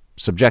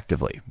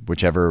subjectively,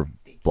 whichever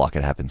block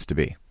it happens to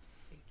be.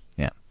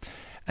 Yeah.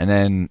 And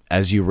then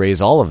as you raise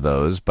all of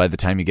those, by the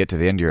time you get to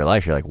the end of your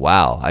life, you're like,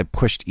 wow, I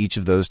pushed each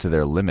of those to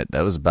their limit.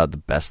 That was about the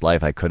best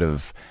life I could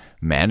have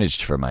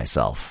managed for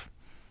myself.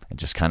 It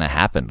just kind of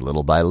happened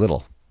little by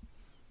little.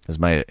 As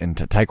my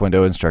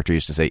Taekwondo instructor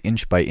used to say,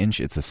 inch by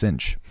inch, it's a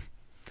cinch.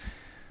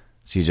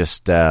 So you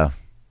just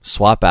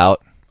swap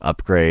out,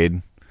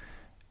 upgrade,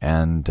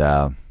 and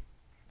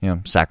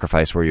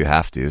sacrifice where you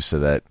have to so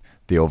that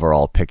the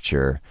overall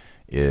picture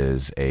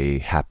is a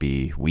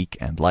happy week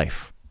and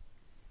life.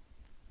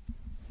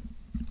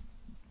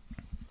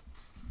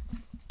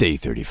 Day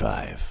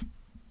 35.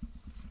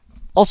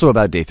 Also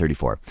about day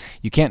 34.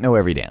 You can't know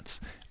every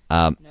dance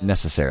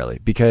necessarily,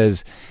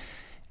 because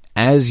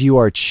as you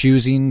are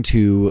choosing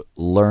to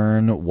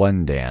learn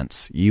one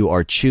dance, you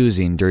are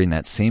choosing during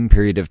that same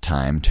period of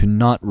time to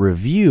not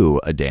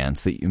review a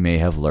dance that you may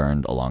have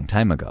learned a long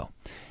time ago.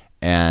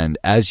 And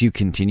as you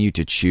continue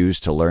to choose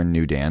to learn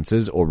new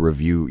dances or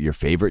review your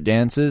favorite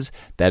dances,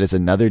 that is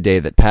another day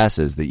that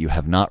passes that you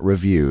have not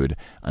reviewed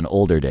an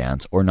older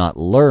dance or not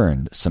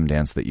learned some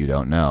dance that you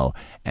don't know.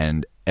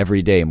 And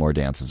every day more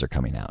dances are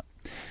coming out.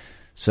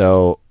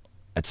 So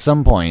at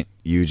some point,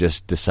 you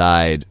just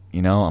decide,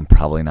 I'm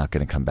probably not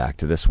going to come back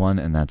to this one,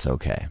 and that's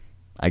okay.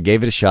 I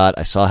gave it a shot.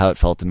 I saw how it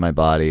felt in my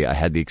body. I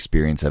had the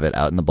experience of it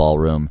out in the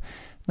ballroom.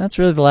 That's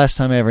really the last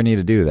time I ever need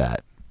to do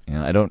that.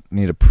 I don't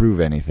need to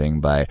prove anything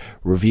by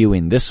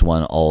reviewing this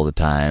one all the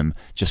time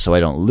just so I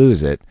don't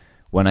lose it,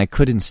 when I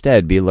could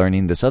instead be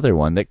learning this other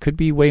one that could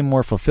be way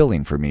more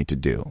fulfilling for me to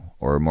do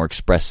or more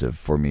expressive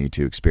for me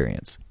to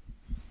experience.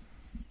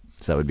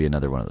 So that would be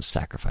another one of those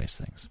sacrifice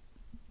things.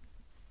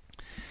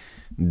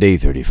 Day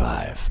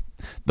 35.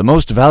 The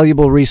most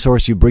valuable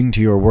resource you bring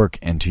to your work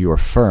and to your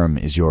firm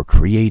is your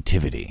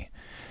creativity.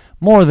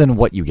 More than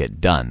what you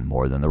get done,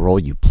 more than the role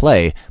you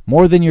play,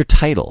 more than your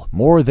title,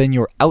 more than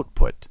your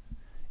output.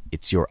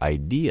 It's your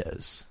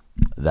ideas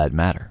that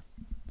matter.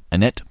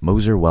 Annette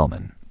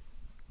Moser-Wellman.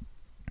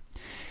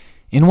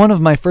 In one of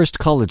my first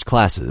college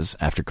classes,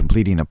 after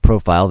completing a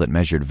profile that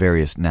measured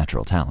various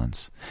natural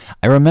talents,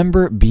 I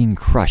remember being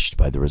crushed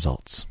by the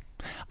results.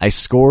 I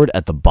scored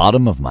at the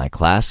bottom of my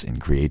class in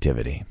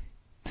creativity.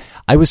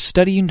 I was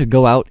studying to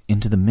go out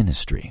into the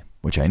ministry,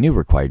 which I knew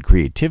required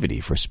creativity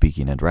for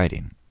speaking and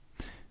writing.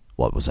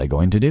 What was I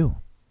going to do?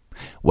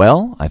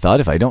 Well, I thought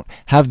if I don't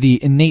have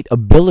the innate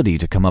ability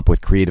to come up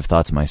with creative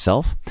thoughts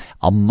myself,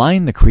 I'll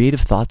mine the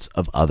creative thoughts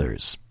of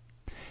others.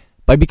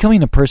 By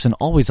becoming a person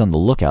always on the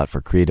lookout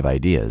for creative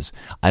ideas,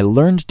 I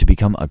learned to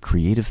become a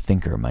creative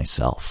thinker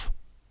myself.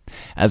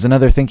 As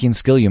another thinking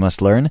skill you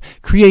must learn,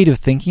 creative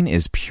thinking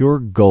is pure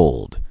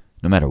gold,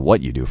 no matter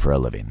what you do for a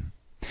living.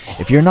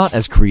 If you're not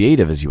as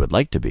creative as you would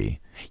like to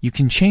be, you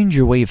can change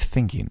your way of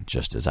thinking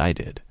just as I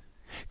did.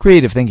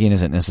 Creative thinking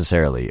isn't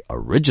necessarily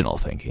original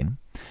thinking.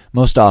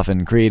 Most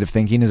often, creative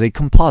thinking is a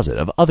composite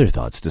of other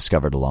thoughts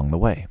discovered along the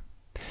way.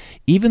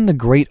 Even the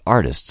great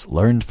artists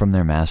learned from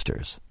their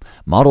masters,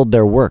 modeled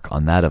their work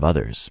on that of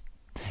others,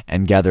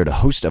 and gathered a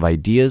host of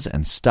ideas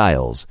and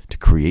styles to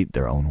create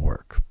their own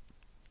work.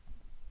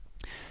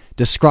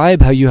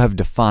 Describe how you have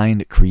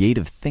defined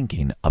creative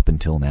thinking up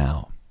until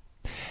now.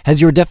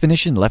 Has your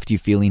definition left you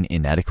feeling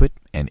inadequate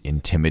and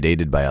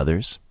intimidated by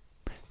others?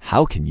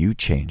 How can you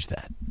change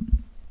that?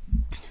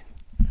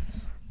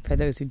 For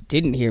those who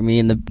didn't hear me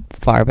in the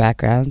far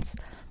backgrounds,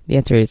 the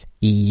answer is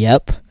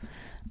yep.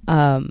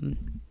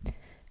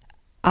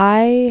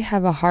 I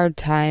have a hard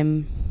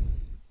time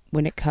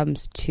when it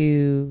comes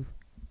to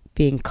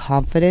being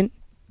confident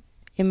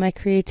in my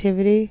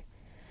creativity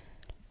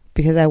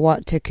because I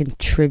want to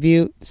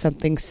contribute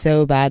something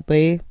so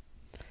badly,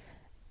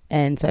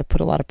 and so I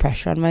put a lot of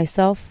pressure on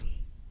myself.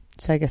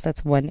 So I guess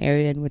that's one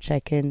area in which I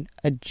can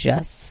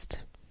adjust.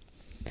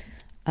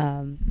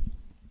 I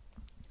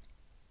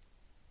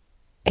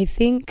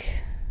think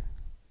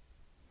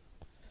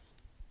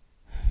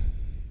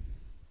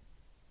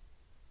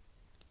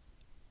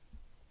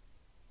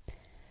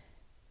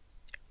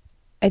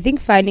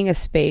finding a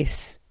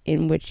space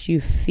in which you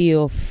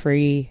feel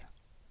free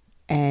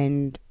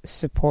and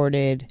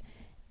supported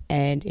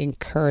and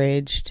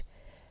encouraged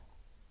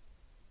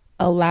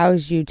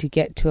allows you to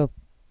get to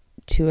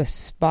a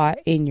spot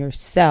in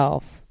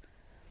yourself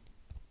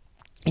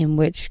in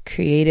which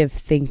creative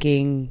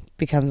thinking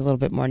becomes a little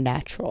bit more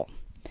natural.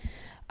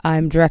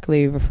 I'm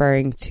directly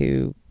referring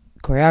to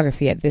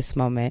choreography at this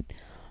moment.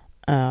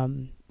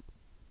 I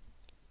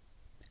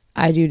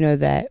do know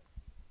that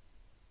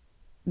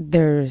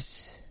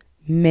there's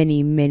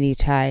many, many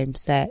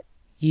times that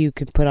you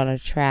can put on a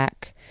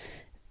track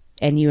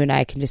and you and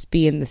I can just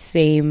be in the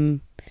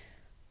same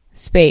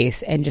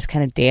space and just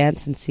kind of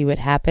dance and see what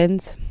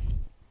happens.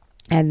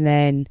 And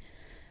then,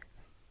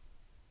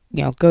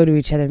 go to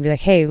each other and be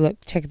like, hey, look,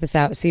 check this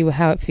out. See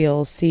how it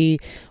feels. See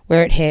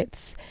where it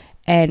hits.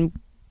 And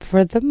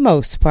for the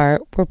most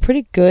part, we're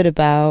pretty good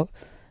about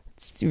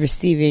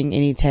receiving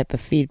any type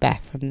of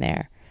feedback from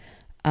there.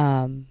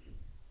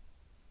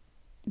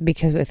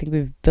 Because I think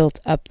we've built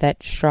up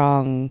that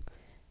strong,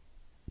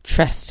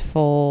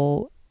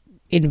 trustful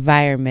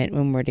environment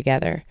when we're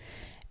together.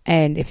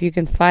 And if you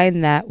can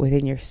find that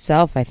within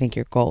yourself, I think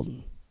you're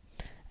golden.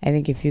 I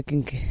think if you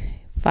can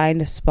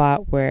find a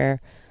spot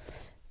where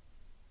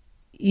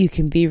you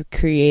can be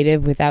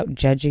creative without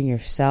judging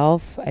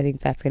yourself, I think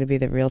that's going to be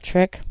the real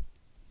trick.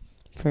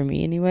 For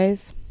me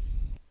anyways.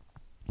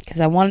 Because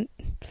I want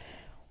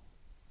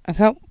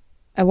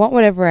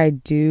whatever I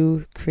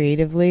do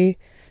creatively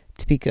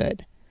to be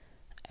good.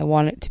 I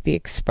want it to be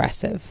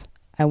expressive.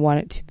 I want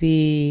it to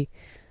be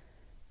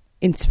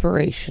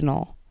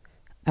inspirational.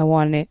 I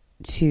want it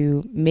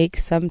to make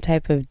some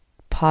type of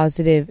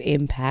positive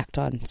impact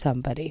on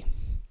somebody.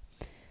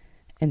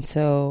 And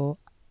so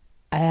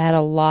I had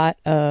a lot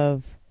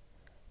of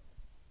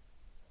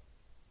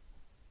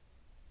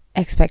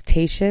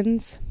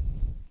expectations,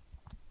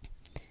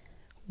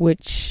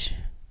 which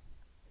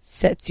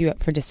sets you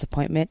up for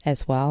disappointment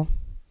as well.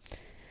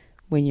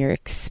 When you're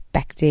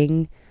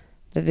expecting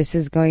that this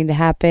is going to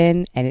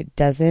happen and it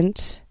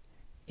doesn't,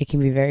 it can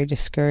be very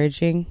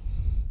discouraging.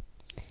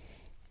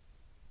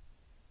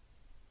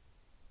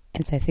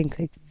 And so I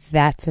think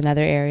that's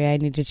another area I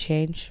need to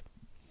change,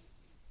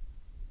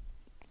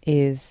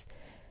 is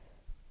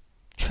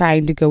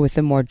trying to go with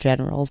the more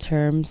general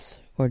terms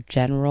or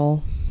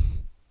general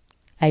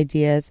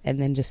ideas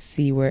and then just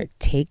see where it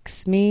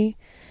takes me,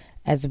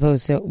 as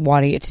opposed to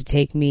wanting it to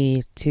take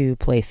me to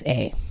place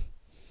A.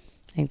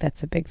 I think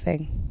that's a big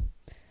thing.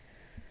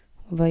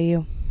 What about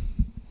you?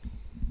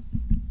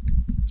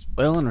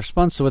 Well, in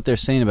response to what they're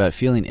saying about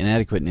feeling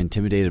inadequate and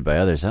intimidated by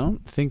others, I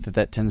don't think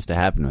that tends to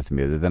happen with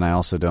me. Other than I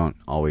also don't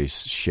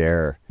always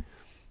share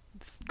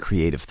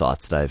creative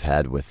thoughts that I've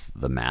had with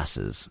the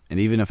masses. And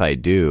even if I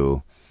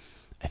do,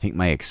 I think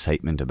my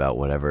excitement about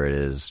whatever it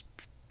is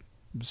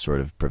sort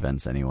of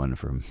prevents anyone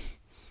from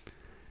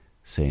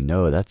saying,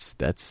 no, that's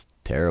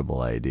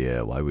terrible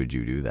idea. Why would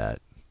you do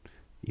that?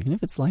 Even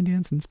if it's line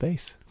dance in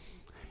space.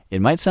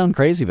 It might sound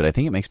crazy, but I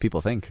think it makes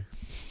people think.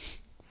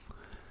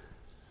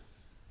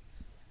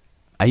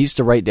 I used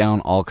to write down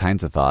all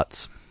kinds of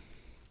thoughts,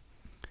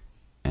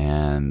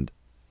 and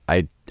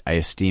I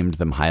esteemed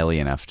them highly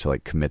enough to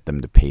commit them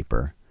to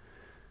paper.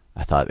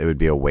 I thought it would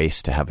be a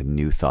waste to have a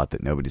new thought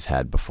that nobody's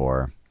had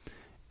before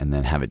and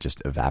then have it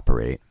just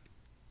evaporate.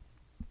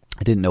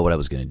 I didn't know what I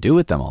was going to do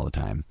with them all the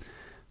time,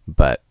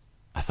 but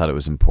I thought it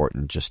was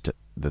important just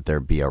that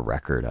there be a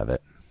record of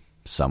it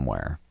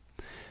somewhere.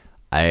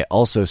 I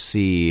also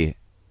see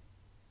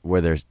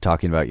where they're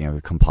talking about,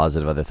 the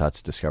composite of other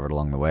thoughts discovered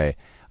along the way.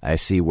 I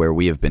see where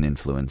we have been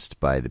influenced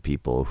by the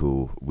people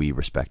who we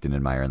respect and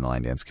admire in the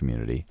line dance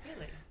community.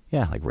 Really?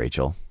 Yeah, like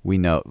Rachel. We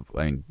know,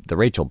 the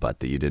Rachel butt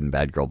that you did in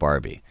Bad Girl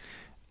Barbie,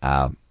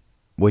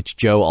 which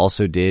Joe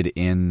also did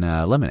in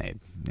Lemonade.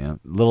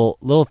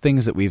 Little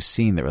things that we've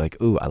seen that were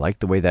like, ooh, I like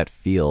the way that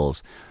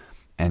feels.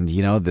 And,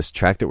 this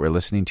track that we're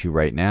listening to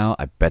right now,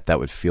 I bet that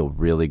would feel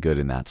really good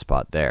in that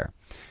spot there.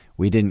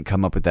 We didn't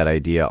come up with that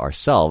idea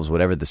ourselves.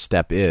 Whatever the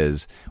step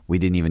is, we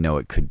didn't even know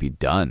it could be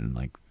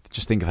done.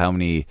 Just think of how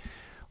many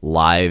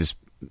lives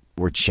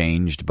were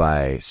changed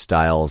by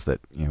styles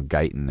that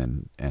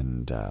Guyton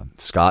and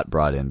Scott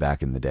brought in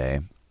back in the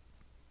day,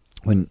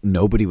 when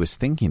nobody was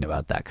thinking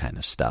about that kind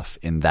of stuff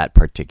in that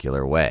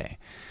particular way.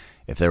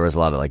 If there was a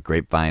lot of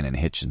Grapevine and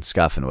Hitch and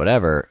Scuff and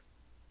whatever,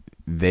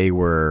 they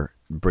were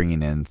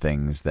bringing in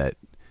things that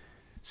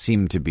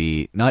seemed to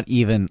be not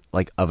even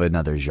of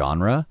another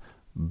genre,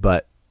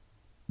 but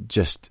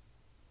just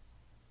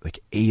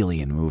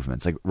alien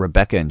movements.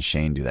 Rebecca and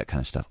Shane do that kind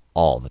of stuff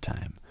all the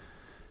time.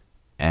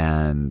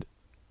 And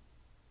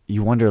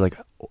you wonder,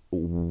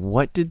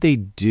 what did they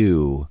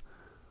do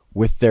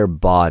with their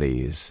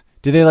bodies?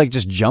 Did they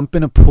just jump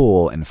in a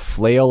pool and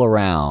flail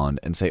around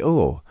and say,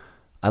 oh,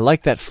 I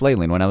like that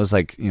flailing, when I was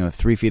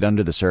 3 feet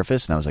under the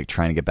surface and I was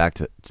trying to get back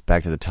to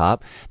the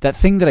top? That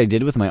thing that I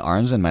did with my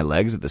arms and my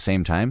legs at the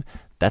same time,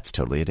 that's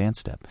totally a dance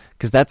step.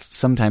 Because that's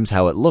sometimes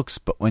how it looks,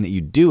 but when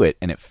you do it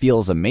and it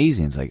feels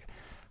amazing, it's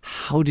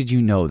how did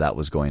you know that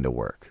was going to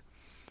work?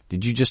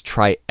 Did you just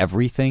try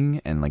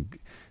everything and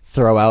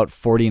throw out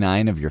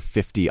 49 of your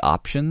 50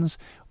 options?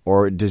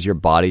 Or does your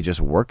body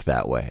just work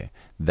that way,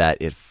 that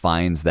it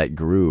finds that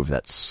groove,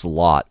 that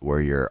slot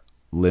where your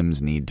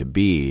limbs need to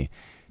be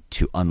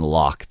to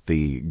unlock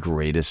the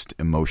greatest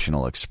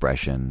emotional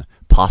expression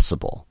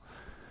possible?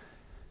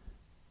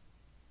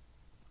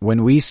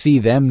 When we see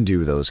them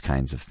do those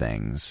kinds of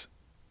things,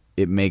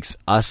 it makes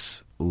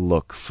us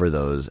look for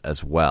those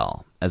as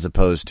well, as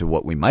opposed to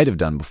what we might have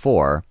done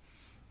before.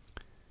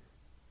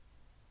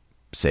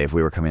 Say if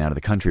we were coming out of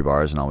the country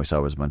bars and all we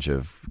saw was a bunch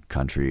of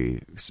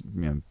country,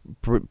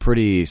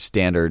 pretty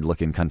standard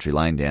looking country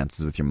line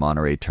dances with your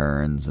Monterey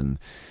turns and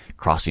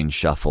crossing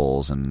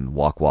shuffles and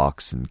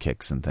walks and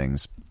kicks and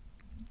things,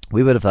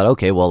 we would have thought,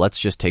 okay, well, let's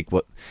just take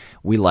what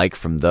we like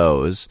from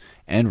those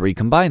and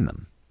recombine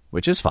them,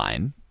 which is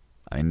fine.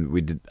 I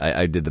mean,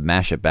 I did the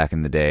mashup back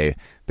in the day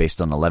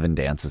based on 11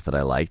 dances that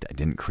I liked. I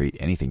didn't create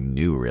anything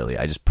new, really.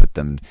 I just put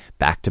them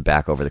back to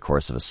back over the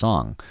course of a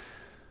song.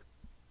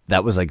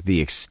 That was like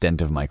the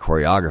extent of my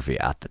choreography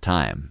at the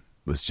time,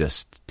 was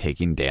just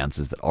taking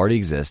dances that already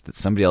exist that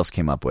somebody else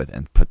came up with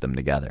and put them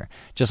together.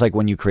 Just like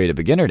when you create a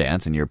beginner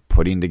dance and you're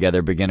putting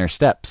together beginner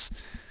steps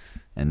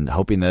and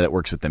hoping that it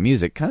works with the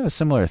music, kind of a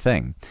similar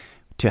thing.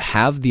 To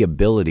have the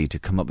ability to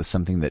come up with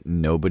something that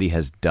nobody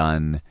has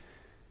done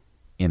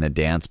in a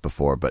dance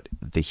before, but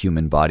the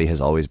human body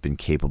has always been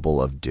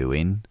capable of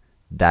doing,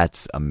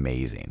 that's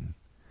amazing.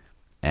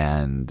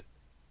 And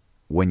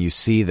when you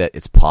see that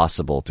it's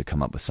possible to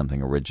come up with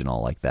something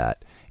original like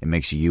that, it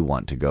makes you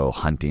want to go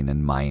hunting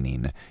and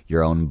mining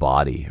your own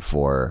body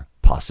for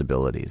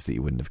possibilities that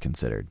you wouldn't have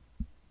considered.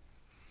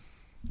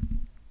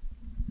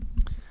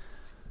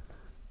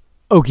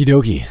 Okie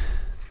dokie.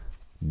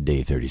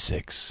 Day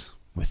 36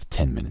 with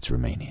 10 minutes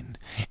remaining.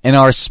 In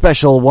our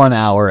special 1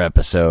 hour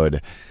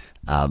episode,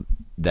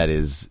 that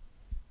is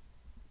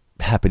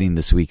happening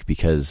this week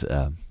because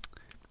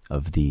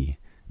of the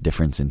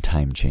difference in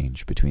time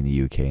change between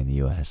the UK and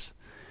the US.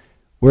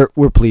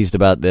 We're pleased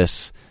about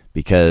this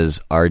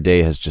because our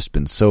day has just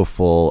been so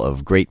full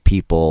of great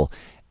people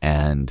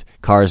and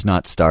cars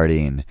not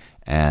starting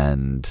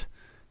and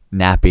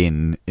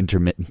napping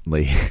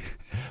intermittently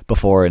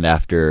before and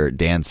after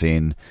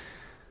dancing.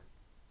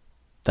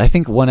 I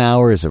think 1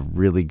 hour is a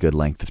really good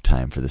length of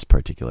time for this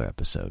particular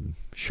episode.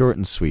 Short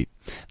and sweet.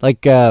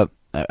 Like, I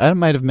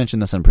might have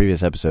mentioned this on a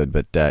previous episode,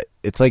 but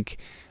it's like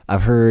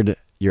I've heard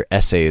your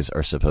essays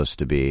are supposed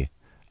to be.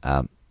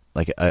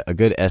 Like a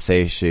good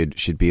essay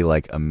should be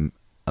like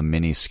a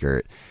mini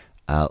skirt,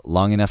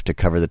 long enough to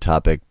cover the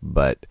topic,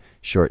 but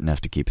short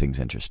enough to keep things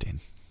interesting.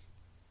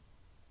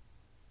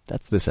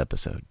 That's this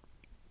episode.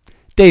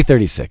 Day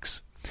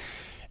 36.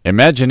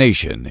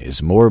 Imagination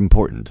is more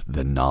important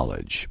than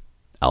knowledge.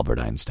 Albert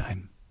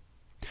Einstein.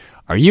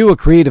 Are you a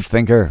creative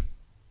thinker?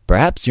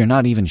 Perhaps you're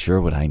not even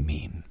sure what I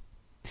mean.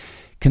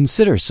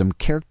 Consider some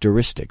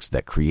characteristics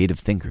that creative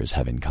thinkers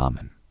have in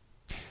common.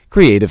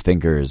 Creative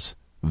thinkers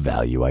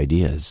value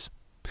ideas.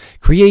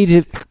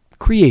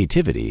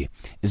 Creativity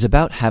is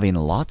about having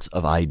lots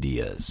of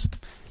ideas.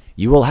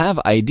 You will have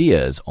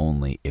ideas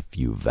only if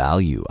you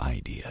value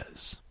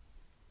ideas.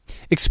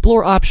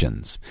 Explore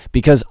options,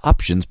 because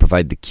options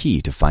provide the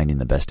key to finding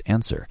the best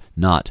answer,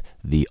 not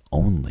the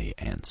only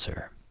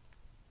answer.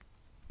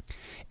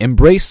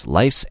 Embrace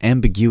life's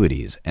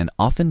ambiguities and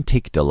often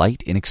take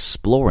delight in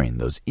exploring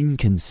those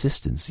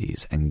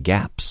inconsistencies and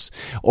gaps,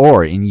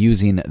 or in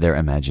using their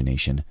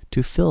imagination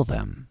to fill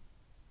them.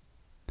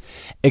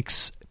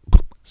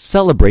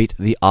 Celebrate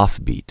the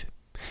offbeat.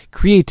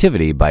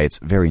 Creativity, by its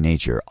very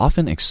nature,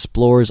 often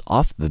explores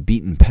off the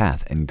beaten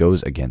path and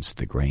goes against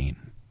the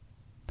grain.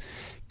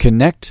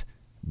 Connect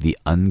the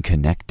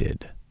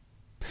unconnected.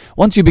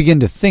 Once you begin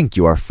to think,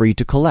 you are free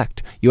to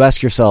collect. You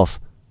ask yourself,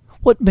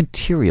 what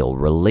material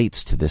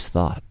relates to this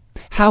thought?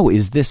 How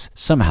is this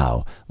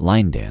somehow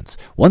line dance?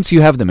 Once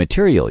you have the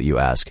material, you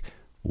ask,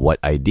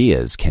 what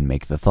ideas can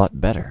make the thought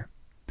better?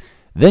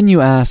 Then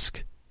you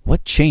ask,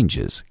 what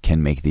changes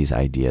can make these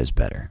ideas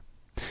better?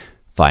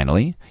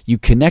 Finally, you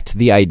connect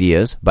the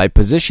ideas by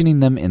positioning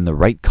them in the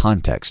right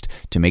context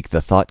to make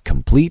the thought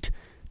complete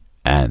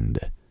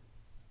and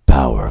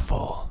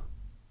powerful.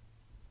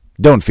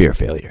 Don't fear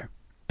failure,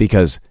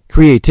 because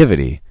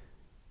creativity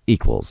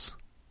equals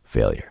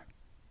failure.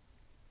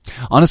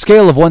 On a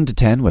scale of 1 to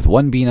 10, with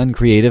 1 being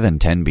uncreative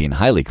and 10 being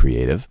highly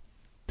creative,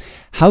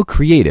 how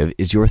creative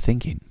is your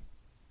thinking?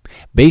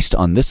 Based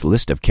on this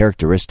list of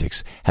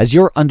characteristics, has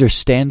your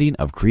understanding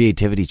of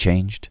creativity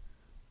changed?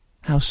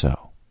 How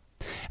so?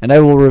 And I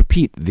will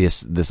repeat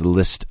this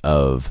list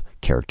of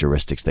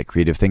characteristics that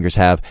creative thinkers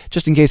have,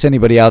 just in case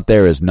anybody out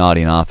there is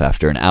nodding off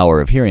after an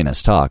hour of hearing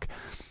us talk.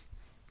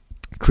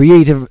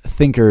 Creative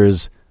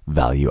thinkers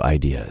value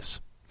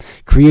ideas.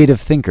 Creative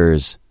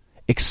thinkers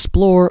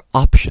explore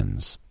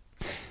options.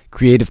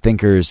 Creative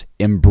thinkers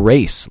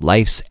embrace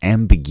life's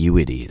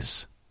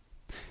ambiguities.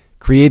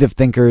 Creative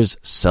thinkers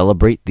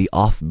celebrate the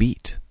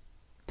offbeat.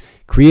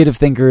 Creative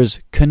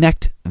thinkers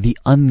connect the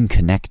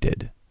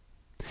unconnected.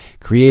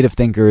 Creative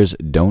thinkers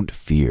don't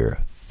fear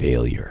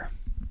failure.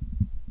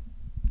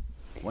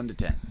 1 to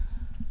 10.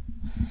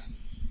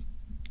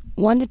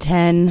 1 to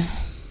 10.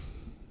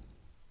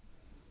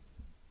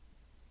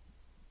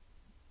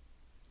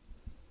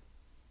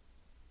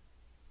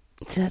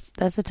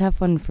 That's a tough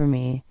one for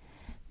me,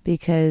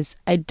 because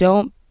I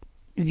don't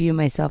view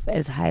myself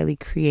as highly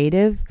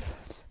creative,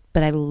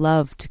 but I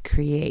love to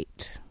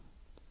create.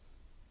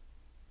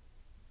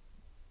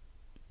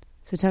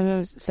 So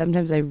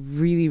sometimes I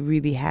really,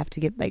 really have to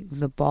get like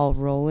the ball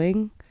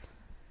rolling,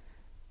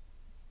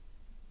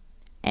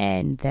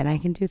 and then I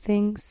can do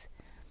things.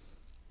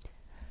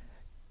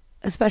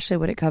 Especially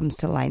when it comes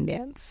to line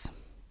dance.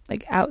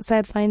 Like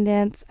outside line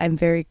dance, I'm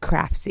very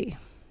craftsy,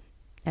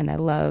 and I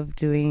love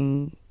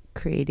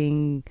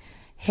creating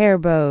hair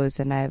bows,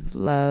 and I've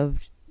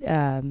loved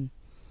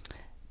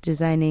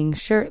designing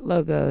shirt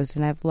logos,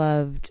 and I've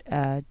loved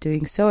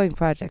doing sewing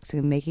projects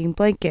and making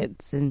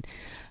blankets and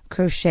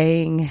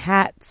crocheting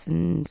hats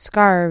and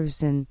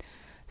scarves. And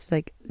it's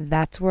like,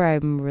 that's where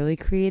I'm really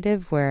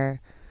creative,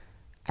 where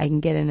I can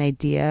get an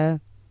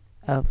idea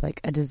of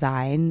like a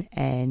design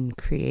and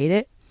create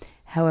it.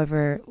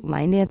 However,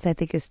 line dance, I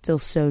think, is still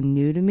so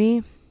new to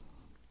me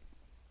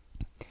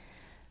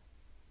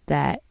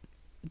that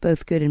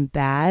both good and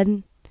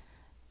bad,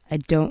 I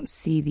don't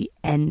see the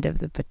end of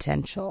the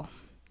potential.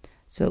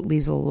 So it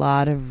leaves a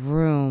lot of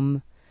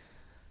room,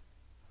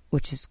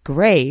 which is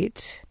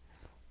great,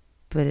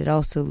 but it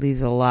also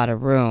leaves a lot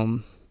of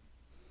room.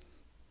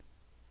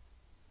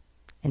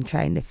 And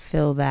trying to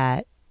fill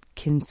that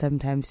can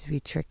sometimes be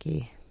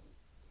tricky.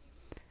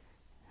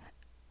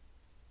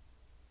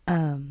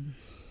 I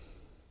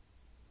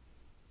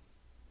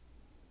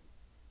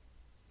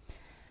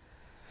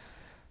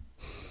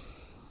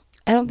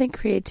don't think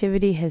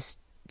creativity has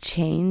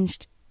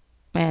changed.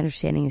 My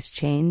understanding has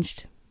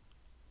changed.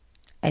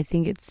 I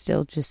think it's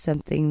still just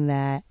something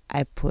that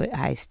I put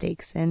high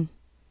stakes in.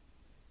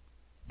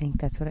 I think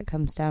that's what it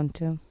comes down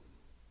to.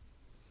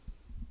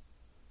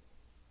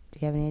 Do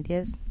you have any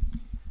ideas?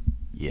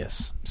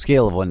 Yes.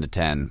 Scale of 1 to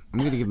 10. I'm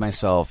going to give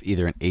myself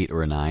either an 8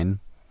 or a 9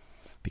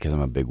 because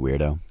I'm a big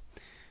weirdo.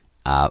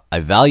 I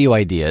value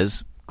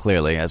ideas,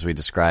 clearly, as we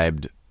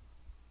described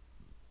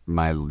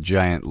my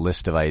giant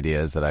list of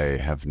ideas that I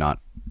have not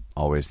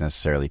always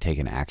necessarily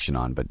taken action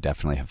on, but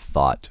definitely have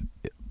thought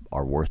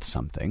are worth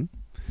something.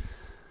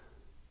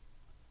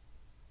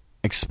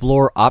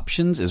 Explore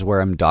options is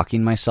where I'm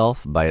docking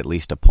myself by at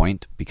least a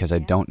point, because I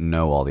don't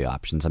know all the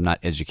options. I'm not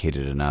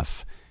educated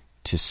enough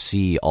to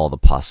see all the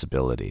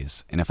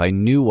possibilities. And if I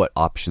knew what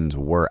options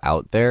were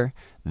out there,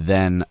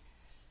 then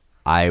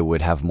I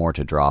would have more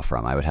to draw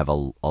from. I would have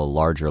a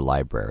larger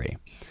library.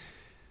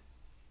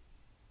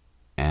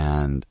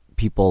 And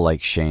people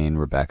like Shane,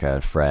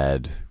 Rebecca,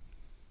 Fred,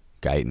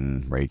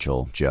 Guyton,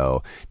 Rachel,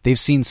 Joe, they've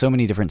seen so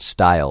many different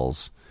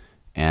styles.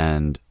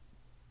 And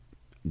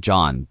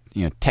John,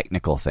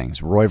 technical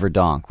things, Roy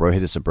Verdonk,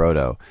 Rohit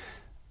Sabrodo,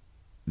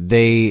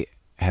 they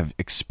have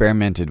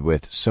experimented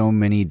with so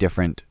many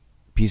different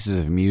pieces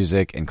of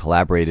music and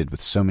collaborated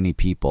with so many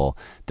people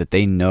that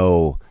they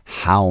know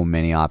how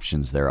many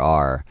options there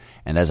are.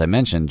 And as I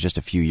mentioned, just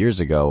a few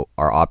years ago,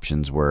 our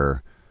options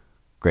were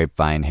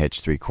grapevine, hitch,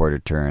 three-quarter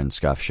turn,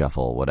 scuff,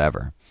 shuffle,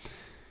 whatever.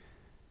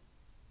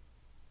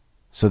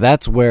 So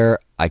that's where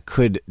I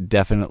could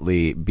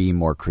definitely be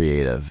more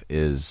creative,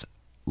 is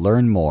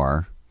learn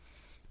more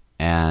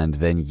and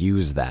then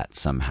use that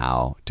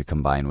somehow to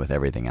combine with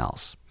everything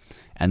else.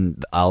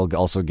 And I'll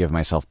also give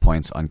myself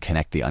points on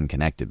connect the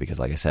unconnected, because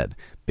like I said,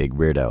 big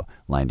weirdo,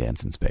 line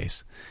dance in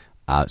space.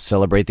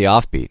 Celebrate the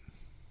offbeat.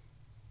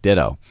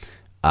 Ditto.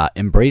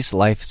 Embrace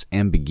life's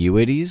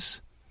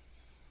ambiguities.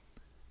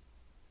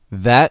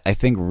 That, I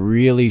think,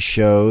 really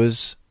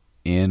shows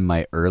in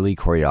my early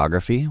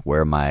choreography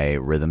where my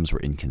rhythms were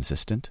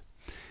inconsistent.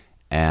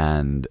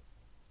 And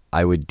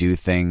I would do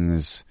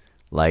things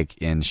like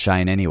in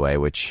Shine Anyway,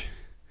 which,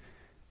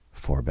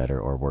 for better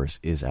or worse,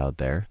 is out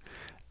there,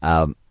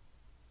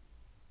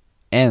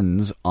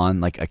 ends on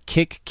like a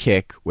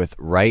kick with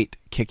right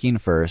kicking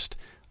first,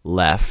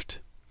 left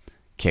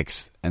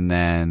kicks, and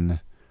then,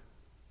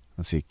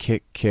 let's see,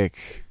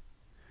 kick,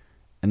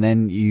 and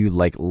then you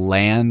like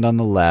land on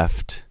the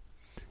left,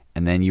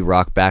 and then you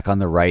rock back on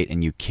the right,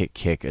 and you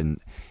kick, and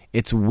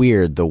it's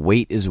weird. The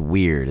weight is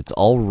weird. It's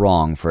all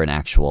wrong for an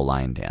actual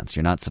line dance.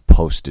 You're not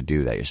supposed to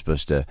do that. You're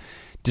supposed to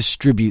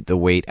distribute the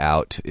weight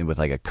out with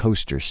like a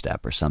coaster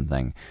step or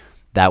something.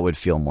 That would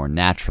feel more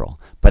natural.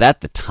 But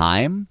at the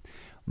time,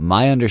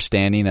 my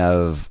understanding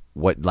of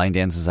what line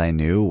dances I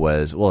knew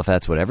was, well, if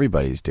that's what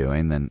everybody's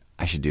doing, then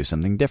I should do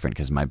something different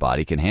because my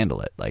body can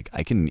handle it. Like,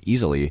 I can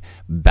easily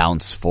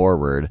bounce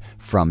forward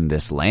from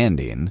this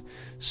landing.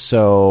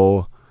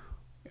 So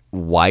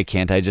why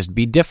can't I just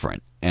be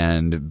different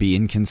and be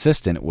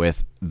inconsistent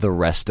with the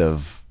rest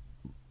of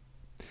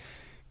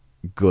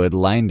good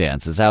line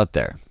dances out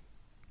there?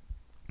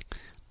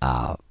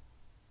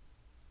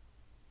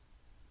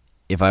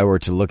 If I were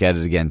to look at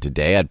it again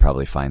today, I'd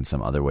probably find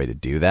some other way to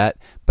do that.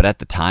 But at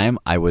the time,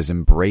 I was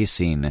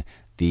embracing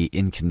the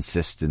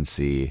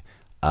inconsistency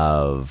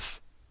of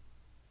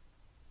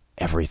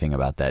everything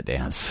about that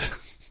dance.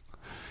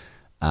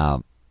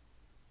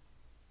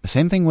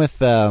 Same thing with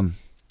the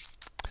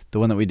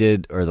one that we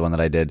did, or the one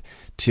that I did,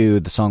 to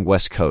the song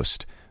West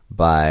Coast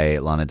by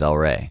Lana Del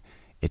Rey.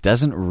 It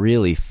doesn't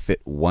really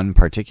fit one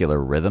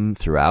particular rhythm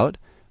throughout,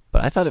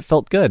 but I thought it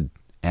felt good.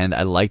 And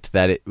I liked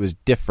that it was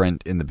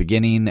different in the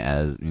beginning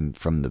as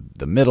from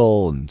the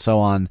middle and so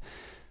on.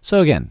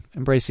 So again,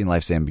 embracing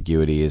life's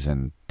ambiguities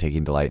and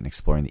taking delight in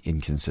exploring the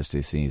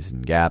inconsistencies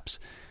and gaps,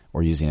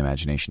 or using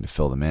imagination to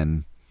fill them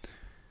in.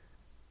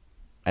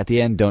 At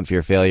the end, don't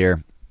fear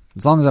failure.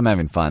 As long as I'm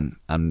having fun,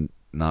 I'm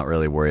not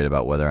really worried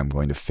about whether I'm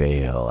going to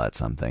fail at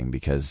something,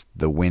 because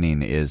the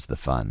winning is the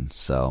fun.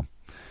 So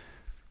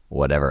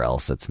whatever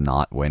else that's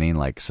not winning,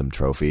 like some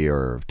trophy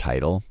or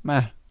title, what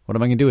am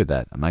I going to do with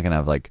that? I'm not going to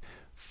have like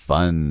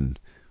fun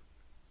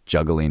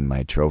juggling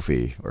my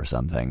trophy or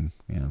something.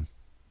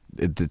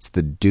 It's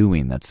the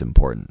doing that's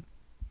important,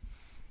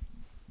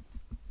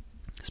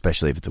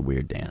 especially if it's a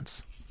weird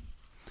dance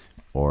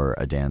or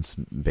a dance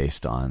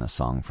based on a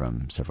song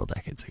from several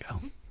decades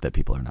ago that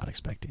people are not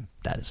expecting.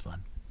 That is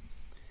fun.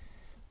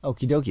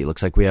 Okie dokie.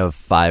 Looks like we have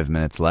 5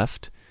 minutes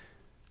left.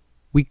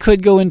 We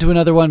could go into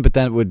another one, but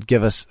that would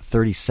give us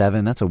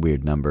 37. That's a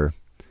weird number.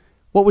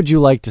 What would you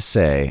like to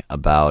say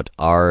about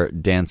our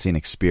dancing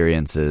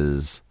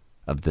experiences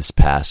of this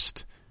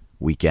past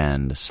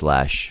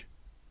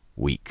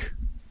weekend/week?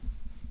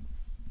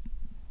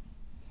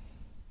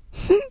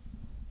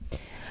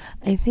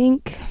 I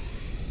think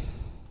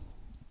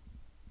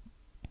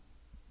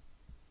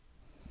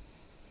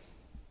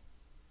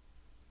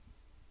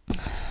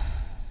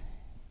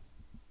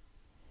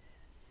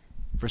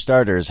for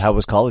starters, how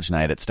was college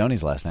night at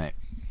Stoney's last night?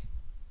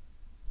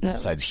 No.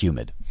 Besides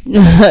humid.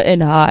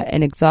 And hot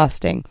and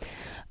exhausting.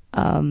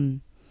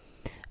 I'm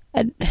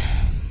going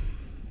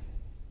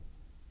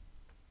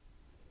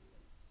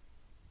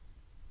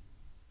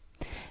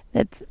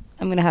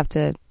to have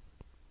to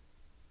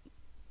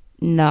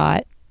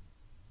not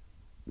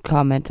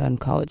comment on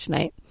college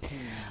night.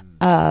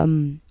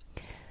 I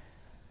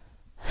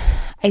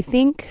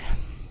think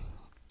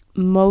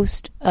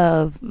most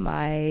of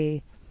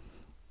my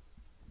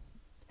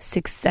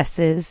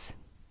successes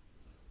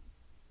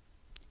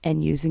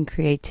and using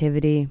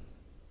creativity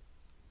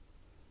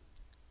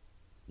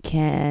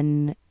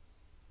can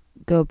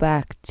go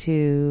back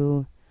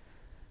to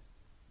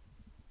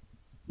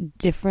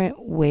different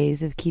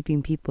ways of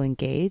keeping people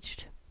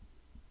engaged,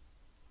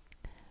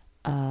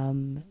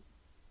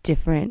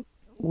 different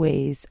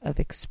ways of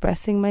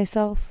expressing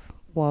myself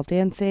while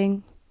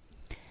dancing,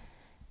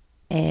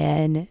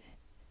 and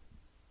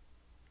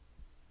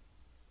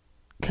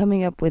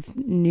coming up with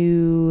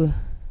new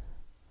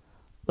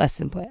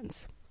lesson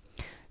plans.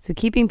 So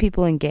keeping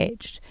people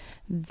engaged.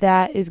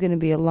 That is going to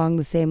be along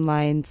the same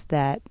lines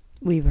that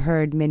we've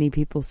heard many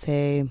people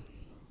say,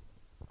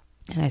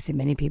 and I say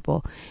many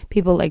people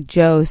like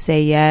Joe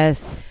say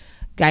yes,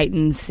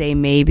 Guyton say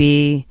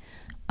maybe,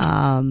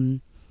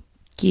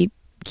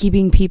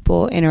 keeping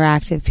people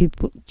interactive,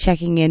 people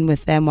checking in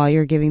with them while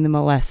you're giving them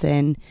a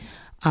lesson,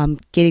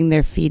 getting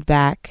their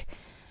feedback,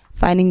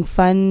 finding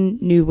fun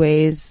new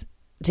ways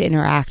to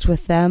interact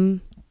with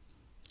them,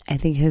 I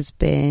think has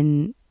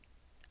been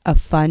a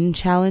fun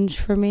challenge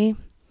for me.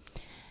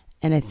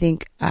 And I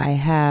think I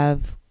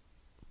have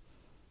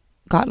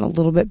gotten a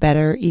little bit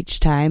better each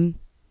time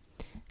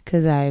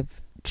because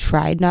I've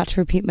tried not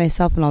to repeat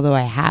myself. And although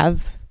I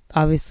have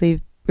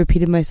obviously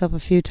repeated myself a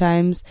few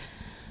times,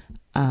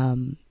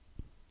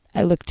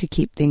 I look to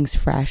keep things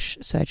fresh.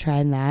 So I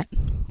tried that.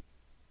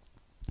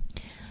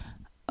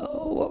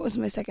 Oh, what was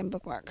my second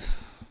bookmark?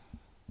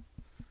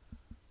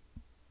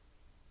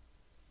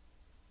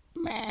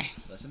 Meh.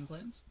 Lesson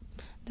plans?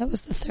 That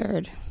was the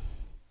third.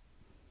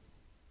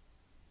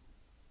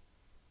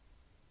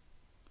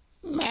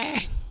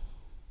 Meh.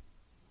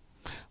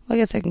 Well, I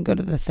guess I can go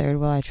to the third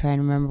while I try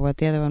and remember what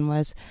the other one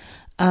was.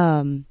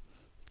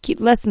 Keep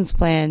lessons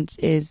planned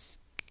is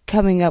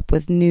coming up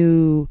with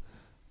new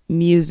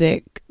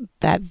music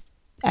that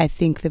I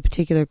think the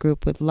particular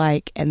group would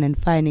like, and then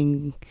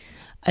finding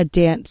a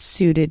dance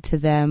suited to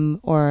them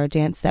or a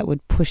dance that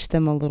would push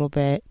them a little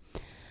bit.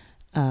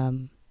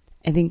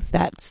 I think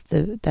that's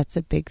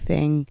a big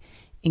thing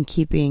in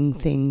keeping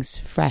things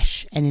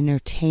fresh and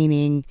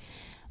entertaining.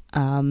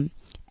 And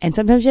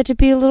sometimes you have to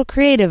be a little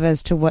creative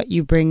as to what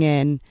you bring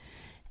in.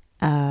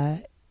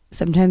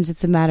 Sometimes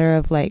it's a matter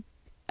of like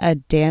a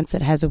dance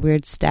that has a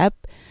weird step,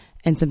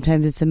 and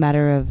sometimes it's a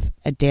matter of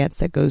a dance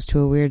that goes to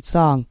a weird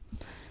song,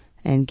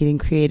 and getting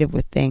creative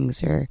with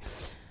things, or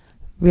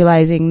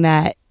realizing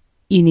that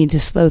you need to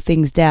slow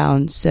things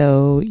down,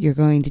 so you're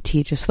going to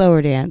teach a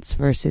slower dance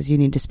versus you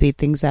need to speed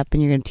things up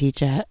and you're going to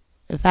teach a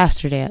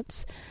faster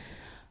dance.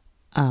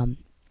 I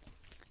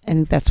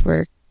think that's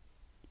where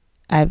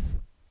I've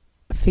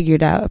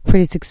figured out a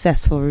pretty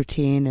successful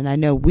routine, and I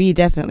know we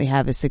definitely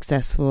have a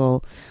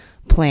successful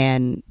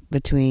plan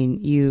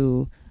between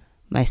you,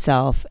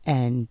 myself,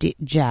 and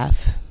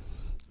Jeff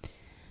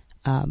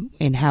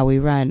in how we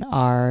run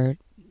our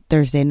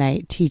Thursday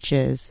night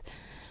teaches.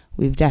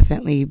 We've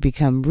definitely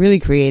become really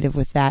creative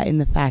with that, in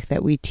the fact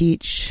that we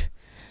teach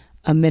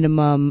a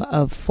minimum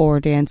of 4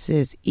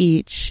 dances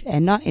each,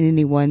 and not in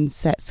any one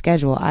set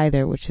schedule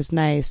either, which is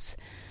nice.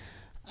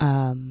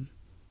 That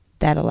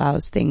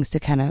allows things to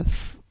kind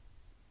of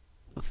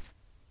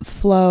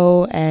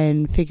flow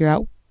and figure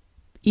out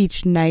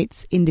each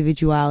night's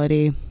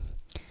individuality.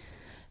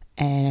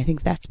 And I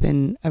think that's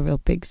been a real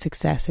big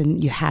success,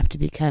 and you have to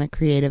be kind of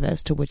creative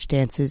as to which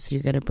dances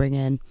you're going to bring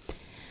in.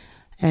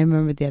 And I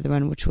remember the other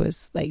one, which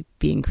was like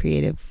being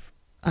creative,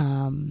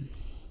 or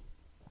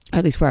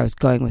at least where I was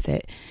going with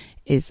it,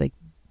 is like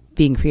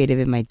being creative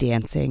in my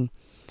dancing.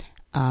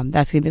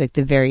 That's going to be like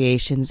the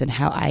variations and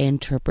how I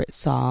interpret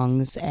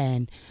songs,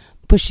 and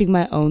pushing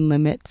my own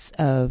limits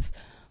of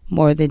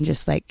more than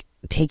just like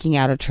taking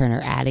out a turn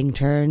or adding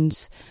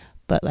turns,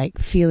 but like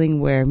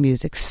feeling where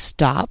music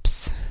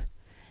stops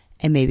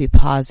and maybe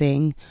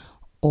pausing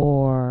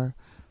or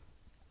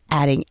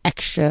adding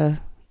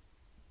extra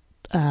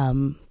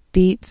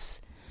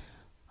beats,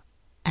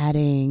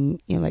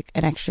 adding, like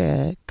an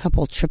extra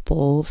couple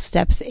triple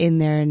steps in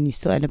there, and you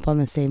still end up on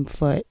the same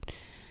foot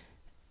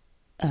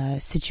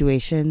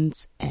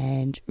situations,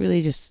 and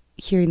really just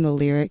hearing the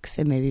lyrics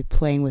and maybe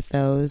playing with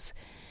those.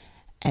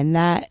 And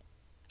that,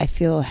 I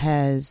feel,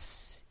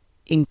 has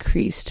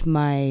increased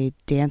my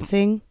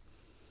dancing,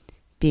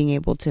 being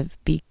able to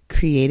be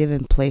creative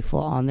and playful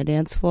on the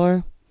dance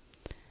floor.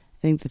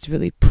 I think that's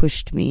really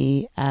pushed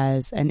me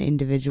as an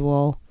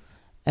individual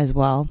as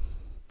well.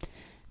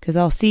 Because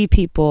I'll see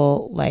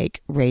people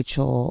like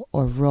Rachel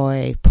or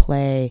Roy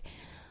play,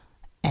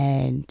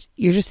 and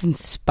you're just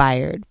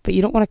inspired, but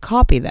you don't want to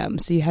copy them,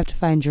 so you have to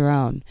find your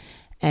own.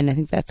 And I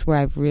think that's where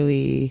I've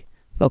really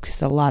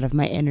focused a lot of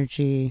my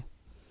energy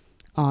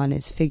on,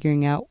 is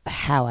figuring out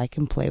how I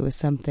can play with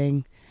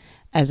something,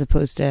 as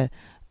opposed to,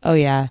 oh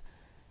yeah,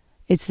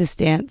 it's this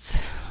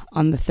dance.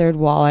 On the third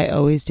wall, I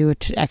always do an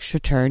extra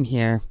turn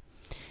here.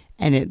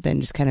 And it then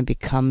just kind of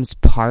becomes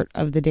part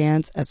of the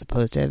dance as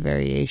opposed to a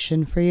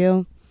variation for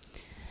you.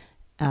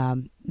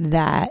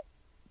 That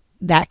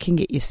can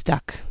get you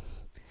stuck.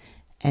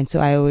 And so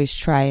I always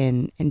try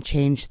and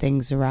change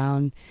things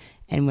around.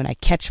 And when I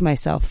catch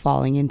myself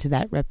falling into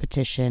that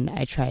repetition,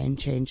 I try and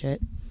change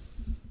it.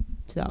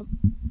 So.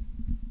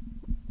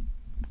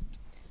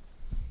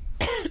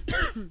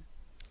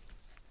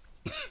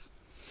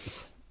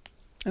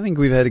 I think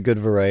we've had a good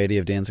variety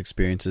of dance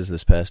experiences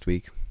this past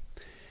week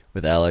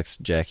with Alex,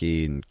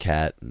 Jackie, and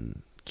Kat,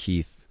 and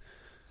Keith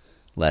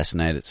last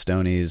night at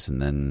Stoney's,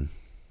 and then,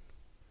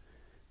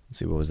 let's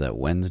see, what was that,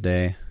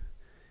 Wednesday?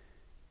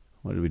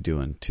 What did we do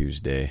on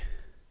Tuesday?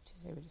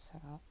 Tuesday we just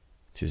hung out.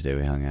 Tuesday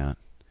we hung out.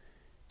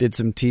 Did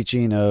some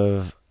teaching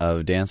of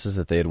dances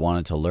that they had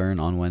wanted to learn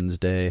on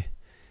Wednesday.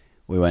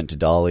 We went to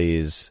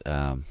Dolly's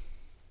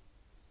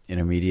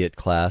intermediate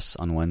class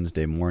on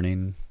Wednesday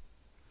morning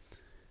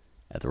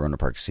at the Rohnert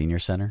Park Senior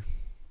Center.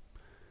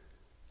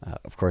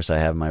 Of course, I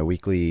have my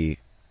weekly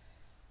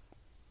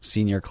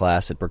senior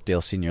class at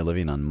Brookdale Senior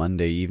Living on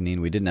Monday evening.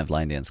 We didn't have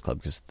Line Dance Club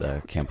because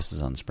the campus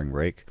is on spring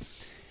break.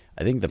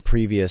 I think the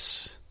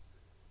previous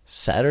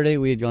Saturday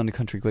we had gone to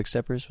Country Quick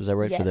Steppers. Was that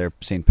right? Yes. For their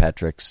St.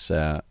 Patrick's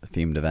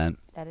themed event.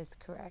 That is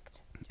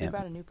correct. They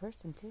brought a new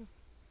person, too.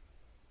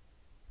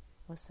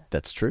 Melissa.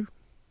 That's true.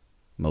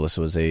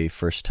 Melissa was a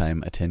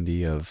first-time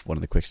attendee of one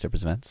of the Quick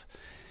Steppers events.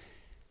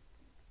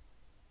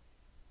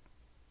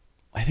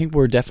 I think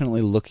we're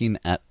definitely looking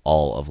at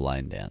all of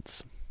line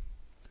dance.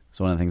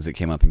 So one of the things that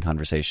came up in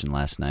conversation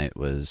last night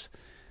was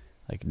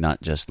like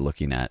not just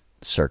looking at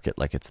circuit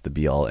like it's the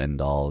be-all,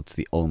 end-all, it's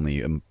the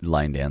only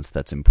line dance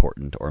that's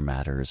important or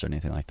matters or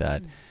anything like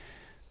that.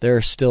 There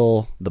are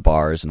still the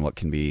bars and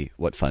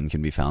what fun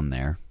can be found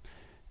there,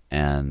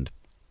 and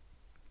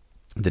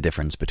the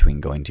difference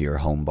between going to your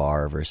home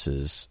bar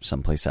versus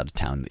someplace out of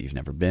town that you've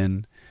never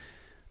been.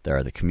 There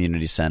are the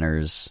community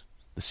centers,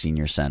 the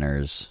senior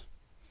centers,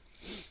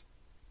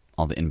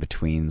 all the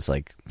in-betweens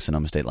like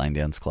Sonoma State Line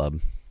Dance Club.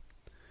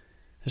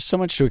 There's so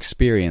much to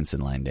experience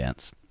in line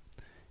dance,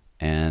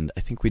 and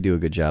I think we do a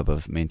good job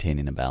of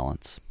maintaining a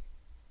balance.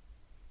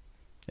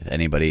 If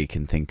anybody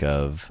can think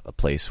of a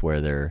place where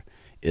there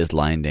is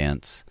line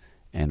dance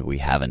and we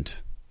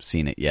haven't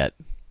seen it yet,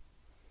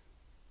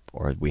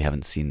 or we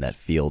haven't seen that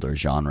field or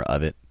genre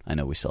of it, I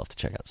know we still have to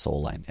check out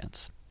soul line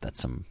dance.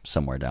 That's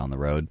somewhere down the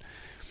road.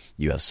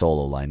 You have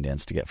solo line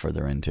dance to get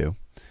further into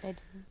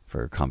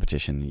for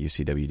competition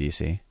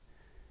UCWDC.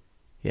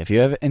 Yeah, if you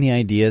have any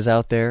ideas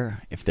out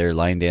there, if they're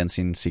line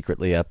dancing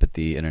secretly up at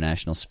the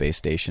International Space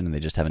Station and they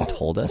just haven't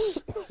told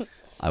us,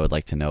 I would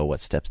like to know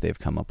what steps they've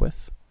come up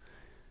with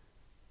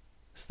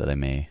so that I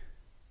may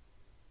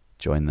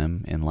join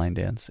them in line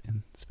dance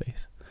in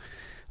space.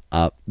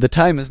 The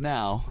time is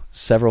now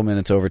several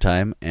minutes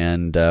overtime,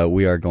 and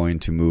we are going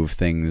to move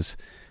things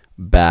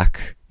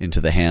back into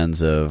the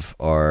hands of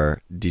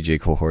our DJ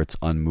cohorts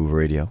on Move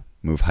Radio,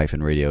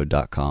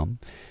 move-radio.com.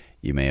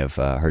 You may have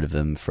heard of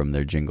them from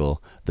their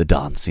jingle, The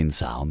Dancing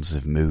Sounds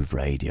of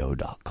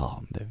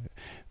MoveRadio.com. They're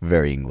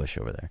very English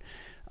over there.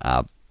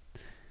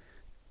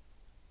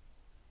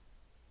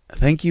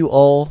 Thank you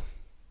all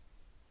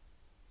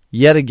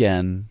yet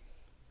again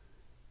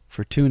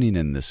for tuning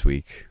in this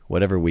week.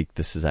 Whatever week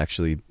this is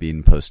actually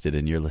being posted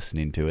and you're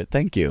listening to it,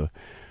 thank you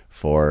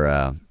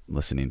for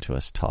listening to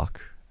us talk.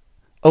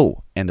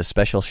 Oh, and a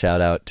special shout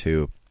out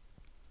to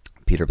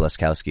Peter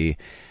Bleskowski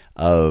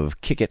of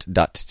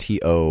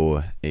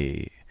Kickit.to,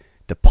 a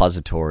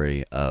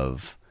depository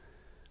of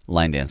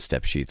line dance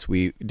step sheets.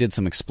 We did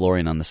some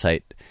exploring on the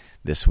site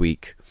this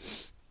week,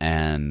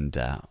 and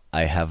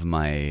I have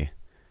my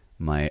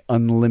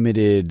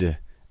unlimited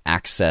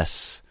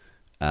access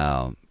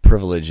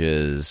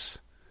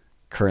privileges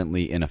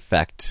currently in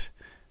effect,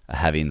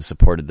 having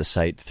supported the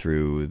site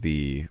through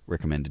the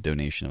recommended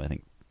donation of, I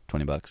think,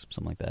 $20,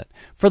 something like that,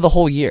 for the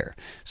whole year.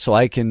 So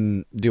I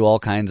can do all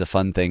kinds of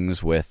fun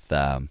things with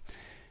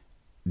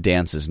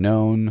dances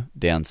known,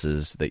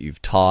 dances that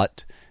you've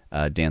taught,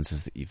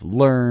 dances that you've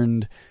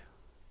learned,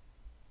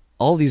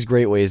 all these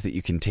great ways that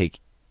you can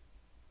take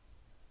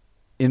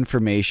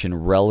information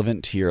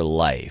relevant to your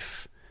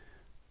life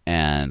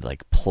and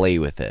like play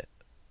with it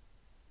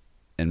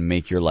and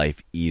make your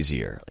life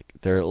easier. Like,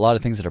 there are a lot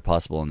of things that are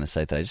possible on this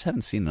site that I just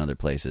haven't seen in other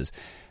places.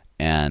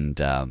 And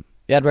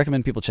yeah, I'd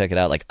recommend people check it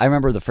out. Like, I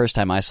remember the first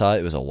time I saw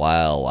it was a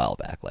while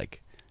back,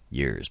 like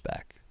years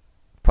back,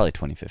 probably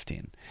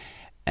 2015.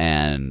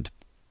 And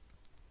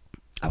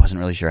I wasn't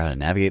really sure how to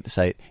navigate the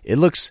site. It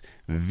looks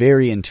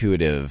very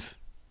intuitive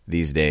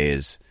these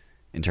days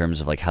in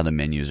terms of like how the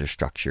menus are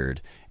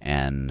structured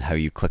and how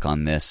you click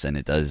on this and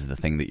it does the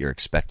thing that you're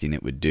expecting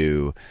it would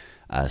do.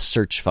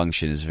 Search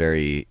function is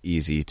very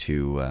easy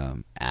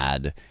to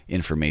add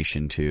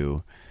information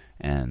to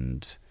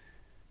and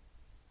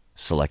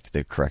select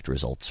the correct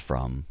results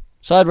from.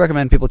 So I'd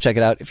recommend people check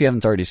it out if you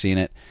haven't already seen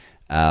it.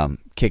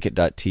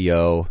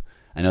 Kickit.to.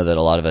 I know that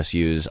a lot of us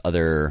use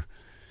other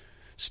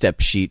step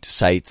sheet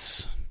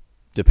sites.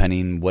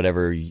 Depending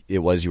whatever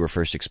it was you were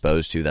first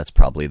exposed to, that's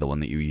probably the one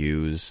that you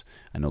use.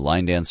 I know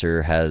Line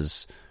Dancer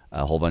has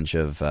a whole bunch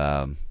of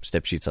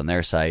step sheets on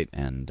their site,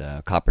 and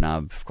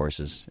Copperknob, of course,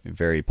 is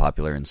very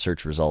popular in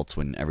search results.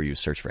 Whenever you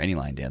search for any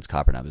line dance,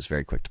 Copperknob is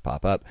very quick to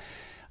pop up.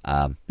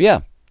 Yeah,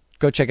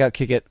 go check out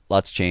Kickit.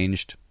 Lots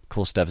changed.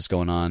 Cool stuff is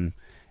going on,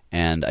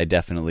 and I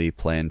definitely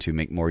plan to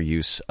make more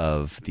use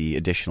of the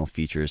additional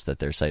features that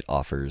their site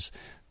offers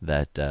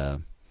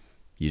that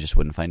you just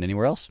wouldn't find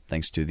anywhere else,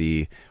 thanks to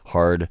the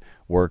hard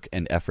work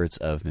and efforts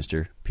of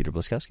Mr. Peter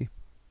Bliskowski.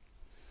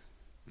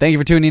 Thank you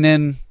for tuning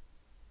in.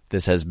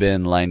 This has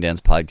been Line Dance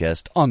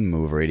Podcast on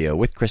Move Radio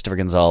with Christopher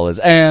Gonzalez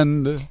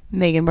and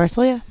Megan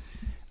Barcelia.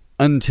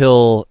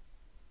 Until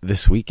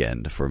this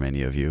weekend, for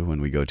many of you, when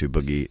we go to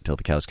Boogie Till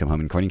the Cows Come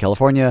Home in Corning,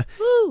 California.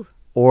 Woo!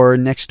 Or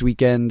next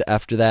weekend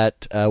after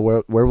that,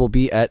 where we'll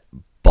be at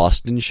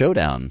Boston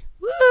Showdown.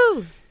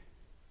 Woo!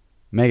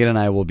 Megan and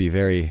I will be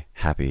very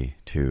happy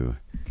to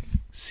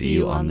see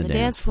you on the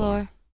dance floor.